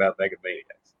to talk about Mega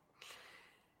Maniacs.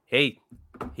 Hey,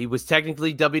 he was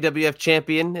technically WWF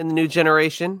champion in the new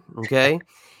generation. Okay.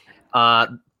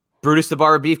 Brutus the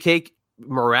Barber Beefcake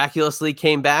miraculously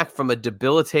came back from a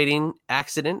debilitating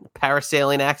accident,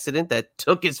 parasailing accident that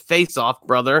took his face off,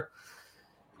 brother.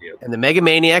 Yep. And the Mega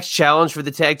Maniacs challenged for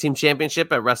the Tag Team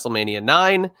Championship at WrestleMania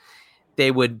 9. They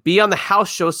would be on the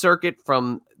house show circuit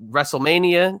from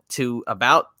WrestleMania to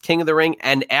about King of the Ring,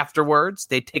 and afterwards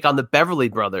they take on the Beverly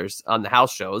Brothers on the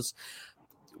house shows.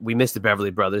 We missed the Beverly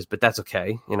Brothers, but that's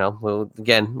okay. You know,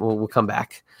 we'll come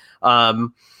back.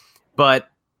 But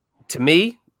to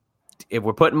me, if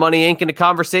we're putting Money Inc. into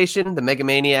conversation, the Mega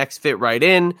Maniacs fit right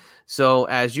in. So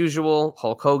as usual,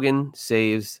 Hulk Hogan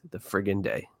saves the friggin'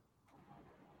 day.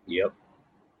 Yep.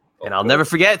 And I'll never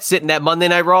forget sitting at Monday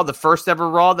Night Raw, the first ever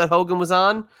Raw that Hogan was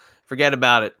on. Forget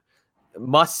about it.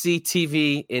 Must-see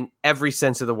TV in every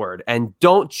sense of the word. And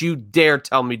don't you dare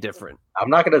tell me different. I'm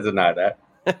not going to deny that.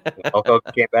 Hulk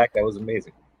Hogan came back. That was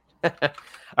amazing.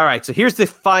 All right, so here's the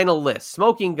final list.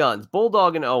 Smoking Guns,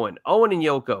 Bulldog and Owen, Owen and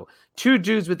Yoko, Two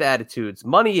Dudes with Attitudes,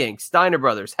 Money Inc., Steiner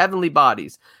Brothers, Heavenly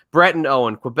Bodies, Brett and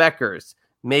Owen, Quebecers,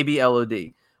 maybe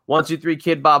LOD. 1, 2, 3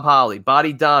 Kid Bob Holly,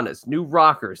 Body Donnas, New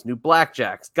Rockers, New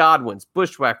Blackjacks, Godwins,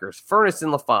 Bushwhackers, Furnace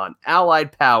and LaFon,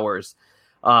 Allied Powers,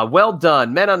 Well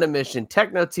Done, Men on a Mission,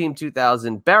 Techno Team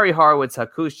 2000, Barry Horowitz,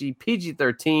 Hakushi,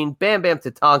 PG-13, Bam Bam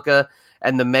Tatanka,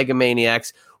 and the Mega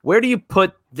Maniacs. Where do you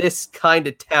put this kind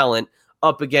of talent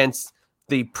up against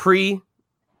the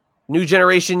pre-New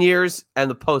Generation years and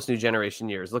the post-New Generation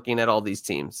years, looking at all these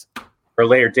teams? For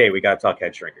later day, we got to talk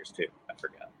Head Shrinkers, too. I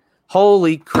forgot.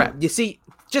 Holy crap. You see,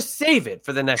 just save it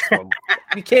for the next one.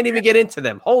 We can't even get into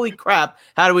them. Holy crap.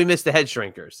 How do we miss the Head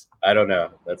Shrinkers? I don't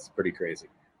know. That's pretty crazy.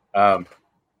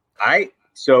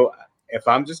 So if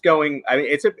I'm just going, I mean,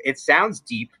 it sounds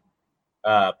deep,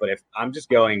 but if I'm just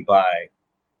going by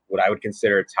what I would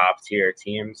consider top tier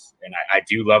teams, and I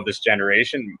do love this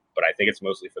generation, but I think it's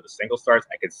mostly for the single stars.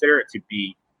 I consider it to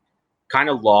be kind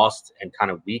of lost and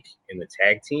kind of weak in the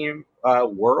tag team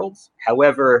worlds.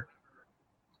 However,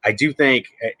 I don't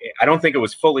think it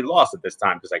was fully lost at this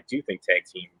time, because I do think tag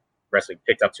team wrestling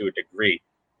picked up to a degree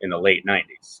in the late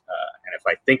 90s. And if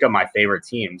I think of my favorite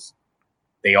teams,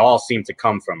 they all seem to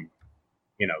come from,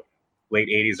 late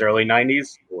 80s, early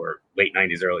 90s, or late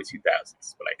 90s, early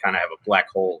 2000s. But I kind of have a black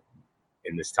hole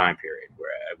in this time period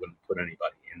where I wouldn't put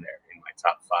anybody in there in my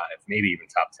top 5, maybe even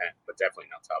top 10, but definitely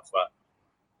not top 5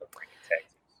 of ranking tag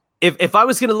teams. If I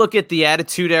was going to look at the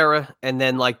Attitude Era and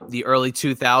then like the early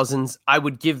 2000s, I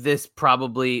would give this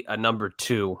probably a number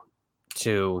 2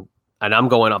 to, and I'm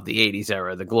going off the 80s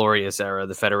era, the Glorious Era,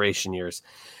 the Federation years.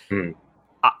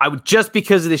 I would, just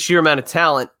because of the sheer amount of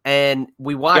talent, and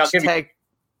we watched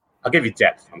I'll give you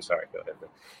depth. I'm sorry. Go ahead.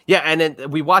 Yeah, and then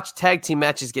we watched tag team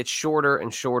matches get shorter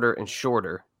and shorter and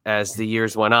shorter as the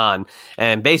years went on.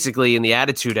 And basically in the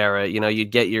Attitude Era,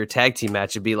 you'd get your tag team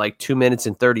match. It'd be like 2 minutes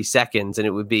and 30 seconds. And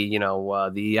it would be,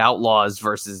 the Outlaws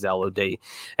versus LOD.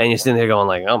 And you're sitting there going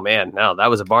like, oh man, no, that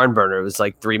was a barn burner. It was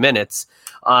like 3 minutes.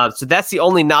 So that's the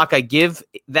only knock I give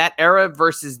that era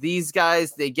versus these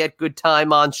guys. They get good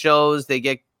time on shows. They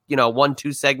get,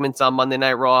 1-2 segments on Monday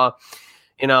Night Raw.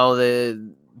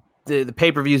 The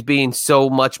pay-per-views being so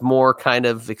much more kind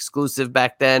of exclusive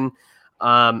back then.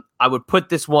 I would put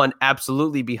this one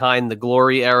absolutely behind the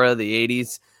Glory era, the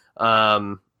 80s,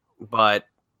 but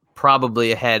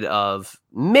probably ahead of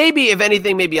maybe, if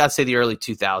anything, maybe I'd say the early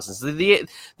 2000s.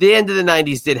 The end of the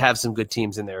 90s did have some good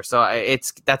teams in there, so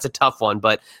that's a tough one,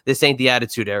 but this ain't the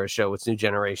Attitude Era show. It's New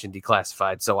Generation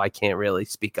Declassified, so I can't really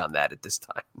speak on that at this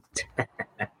time.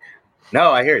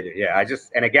 No, I hear you. Yeah, I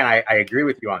agree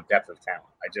with you on depth of talent.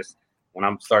 When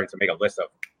I'm starting to make a list of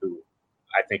who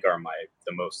I think are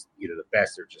the most, either the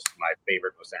best or just my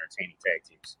favorite, most entertaining tag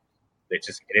teams, it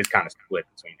is kind of split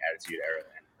between Attitude Era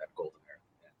and that Golden Era.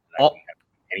 And I don't have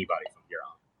anybody from here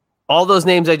on. All those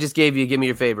names I just gave you, give me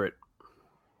your favorite.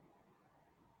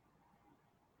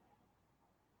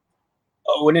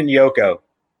 Owen and Yoko.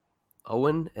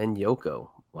 Owen and Yoko.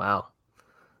 Wow.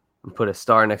 And put a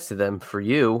star next to them for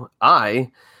you.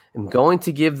 I am going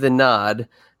to give the nod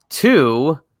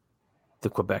to the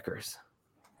Quebecers.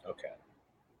 Okay.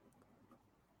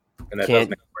 And that does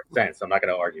make more sense. I'm not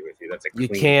going to argue with you. That's a clean,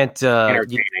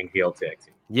 entertaining heel tag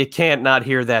team. You can't not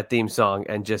hear that theme song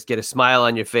and just get a smile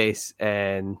on your face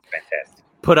and fantastic.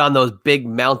 Put on those big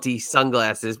mounty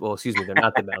sunglasses. Well, excuse me, they're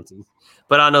not the mounties.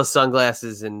 Put on those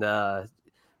sunglasses, and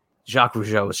Jacques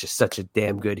Rougeau is just such a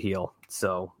damn good heel.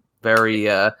 So very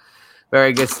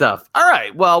good stuff. All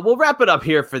right. Well, we'll wrap it up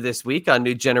here for this week on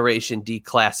New Generation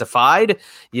Declassified.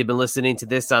 You've been listening to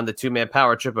this on the two-man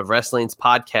power trip of wrestling's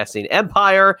podcasting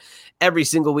empire. Every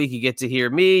single week you get to hear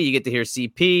me, you get to hear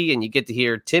CP, and you get to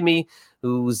hear Timmy,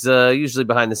 who's usually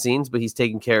behind the scenes, but he's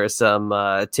taking care of some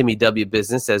Timmy W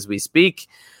business as we speak.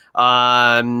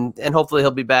 And hopefully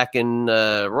he'll be back and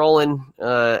rolling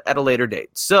at a later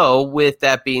date. So with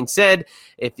that being said,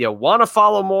 if you want to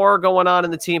follow more going on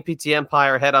in the TMPT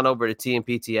Empire, head on over to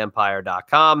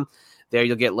tmptempire.com. There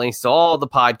you'll get links to all the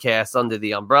podcasts under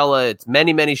the umbrella. It's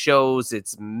many, many shows.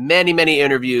 It's many, many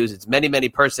interviews. It's many, many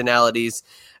personalities.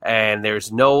 And there's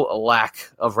no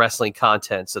lack of wrestling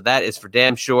content. So that is for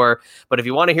damn sure. But if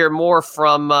you want to hear more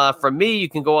from me, you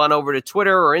can go on over to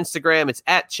Twitter or Instagram. It's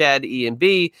at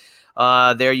ChadEMB.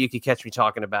 There you can catch me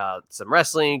talking about some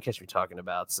wrestling, catch me talking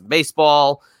about some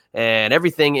baseball, and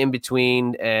everything in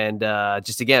between. And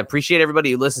just, again, appreciate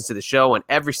everybody who listens to the show, and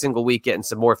every single week getting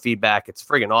some more feedback. It's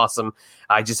friggin' awesome.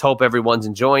 I just hope everyone's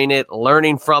enjoying it,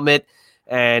 learning from it,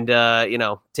 and,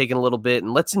 taking a little bit.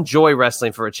 And let's enjoy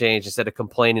wrestling for a change instead of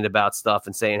complaining about stuff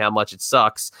and saying how much it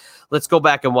sucks. Let's go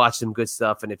back and watch some good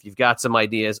stuff. And if you've got some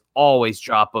ideas, always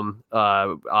drop them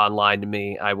online to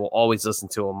me. I will always listen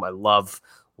to them. I love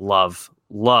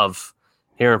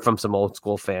hearing from some old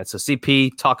school fans. So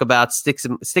CP, talk about Stick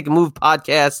and Move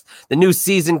podcast, the new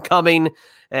season coming,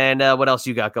 and what else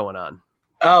you got going on?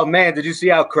 Oh man, did you see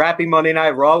how crappy Monday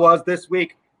Night Raw was this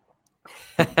week?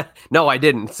 No, I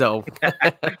didn't. So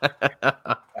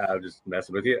I'm just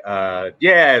messing with you.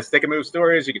 Stick and Move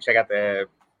Stories. You can check out the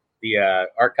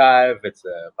archive. It's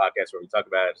a podcast where we talk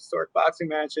about historic boxing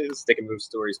matches. Stick and Move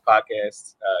Stories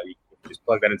podcast. You can just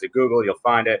plug that into Google. You'll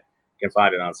find it. You can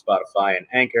find it on Spotify and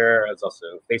Anchor. It's also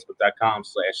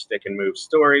Facebook.com/Stick and Move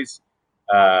Stories.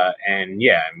 I'm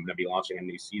going to be launching a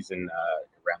new season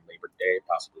around Labor Day,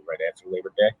 possibly right after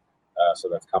Labor Day. So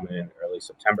that's coming in early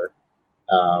September.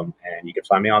 And you can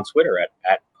find me on Twitter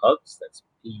at Pugs. That's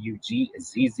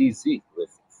PUGZZZ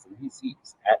with 3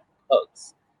 Z's at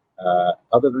Pugs.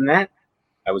 Other than that,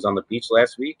 I was on the beach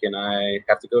last week and I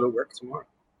have to go to work tomorrow.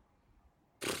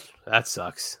 That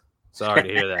sucks. Sorry to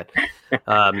hear that.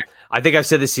 I think I've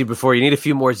said this to you before. You need a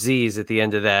few more Z's at the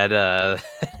end of that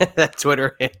that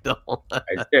Twitter handle.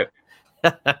 I do.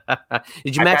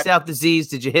 Did you max out the Z's?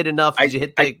 Did you hit enough? Did you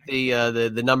hit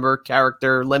the number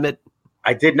character limit?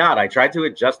 I did not. I tried to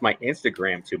adjust my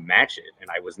Instagram to match it, and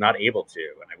I was not able to.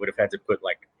 And I would have had to put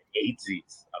like 8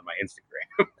 Z's on my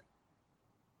Instagram.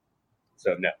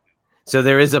 So no. So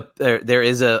there is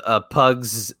a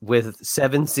Pugs with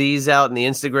 7 C's out in the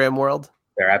Instagram world?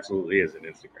 There absolutely is an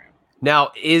Instagram.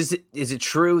 Now, is it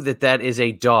true that is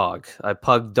a dog, a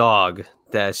pug dog,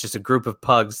 that's just a group of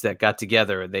pugs that got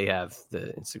together and they have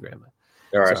the Instagram?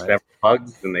 There are several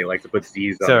pugs, and they like to put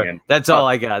Z's on the end. That's all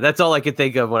I got. That's all I could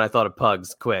think of when I thought of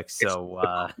pugs quick.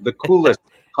 So the coolest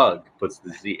pug puts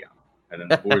the Z on, and then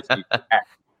the more Z you add,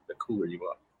 the cooler you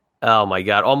are. Oh my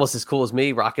God. Almost as cool as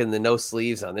me rocking the no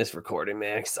sleeves on this recording,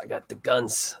 man. Because I got the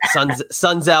guns.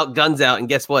 Sun's out, guns out. And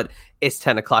guess what? It's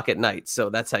 10 o'clock at night. So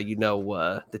that's how you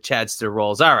know the Chadster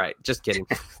rolls. All right. Just kidding.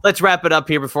 Let's wrap it up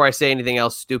here before I say anything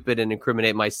else stupid and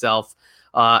incriminate myself.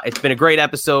 It's been a great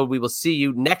episode. We will see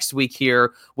you next week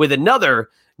here with another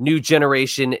New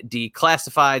Generation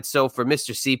Declassified. So for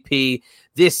Mr. CP,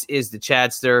 this is the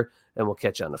Chadster, and we'll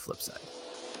catch you on the flip side.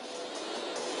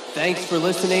 Thanks for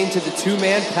listening to the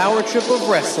two-man power trip of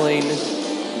wrestling.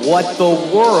 What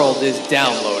the world is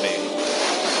downloading.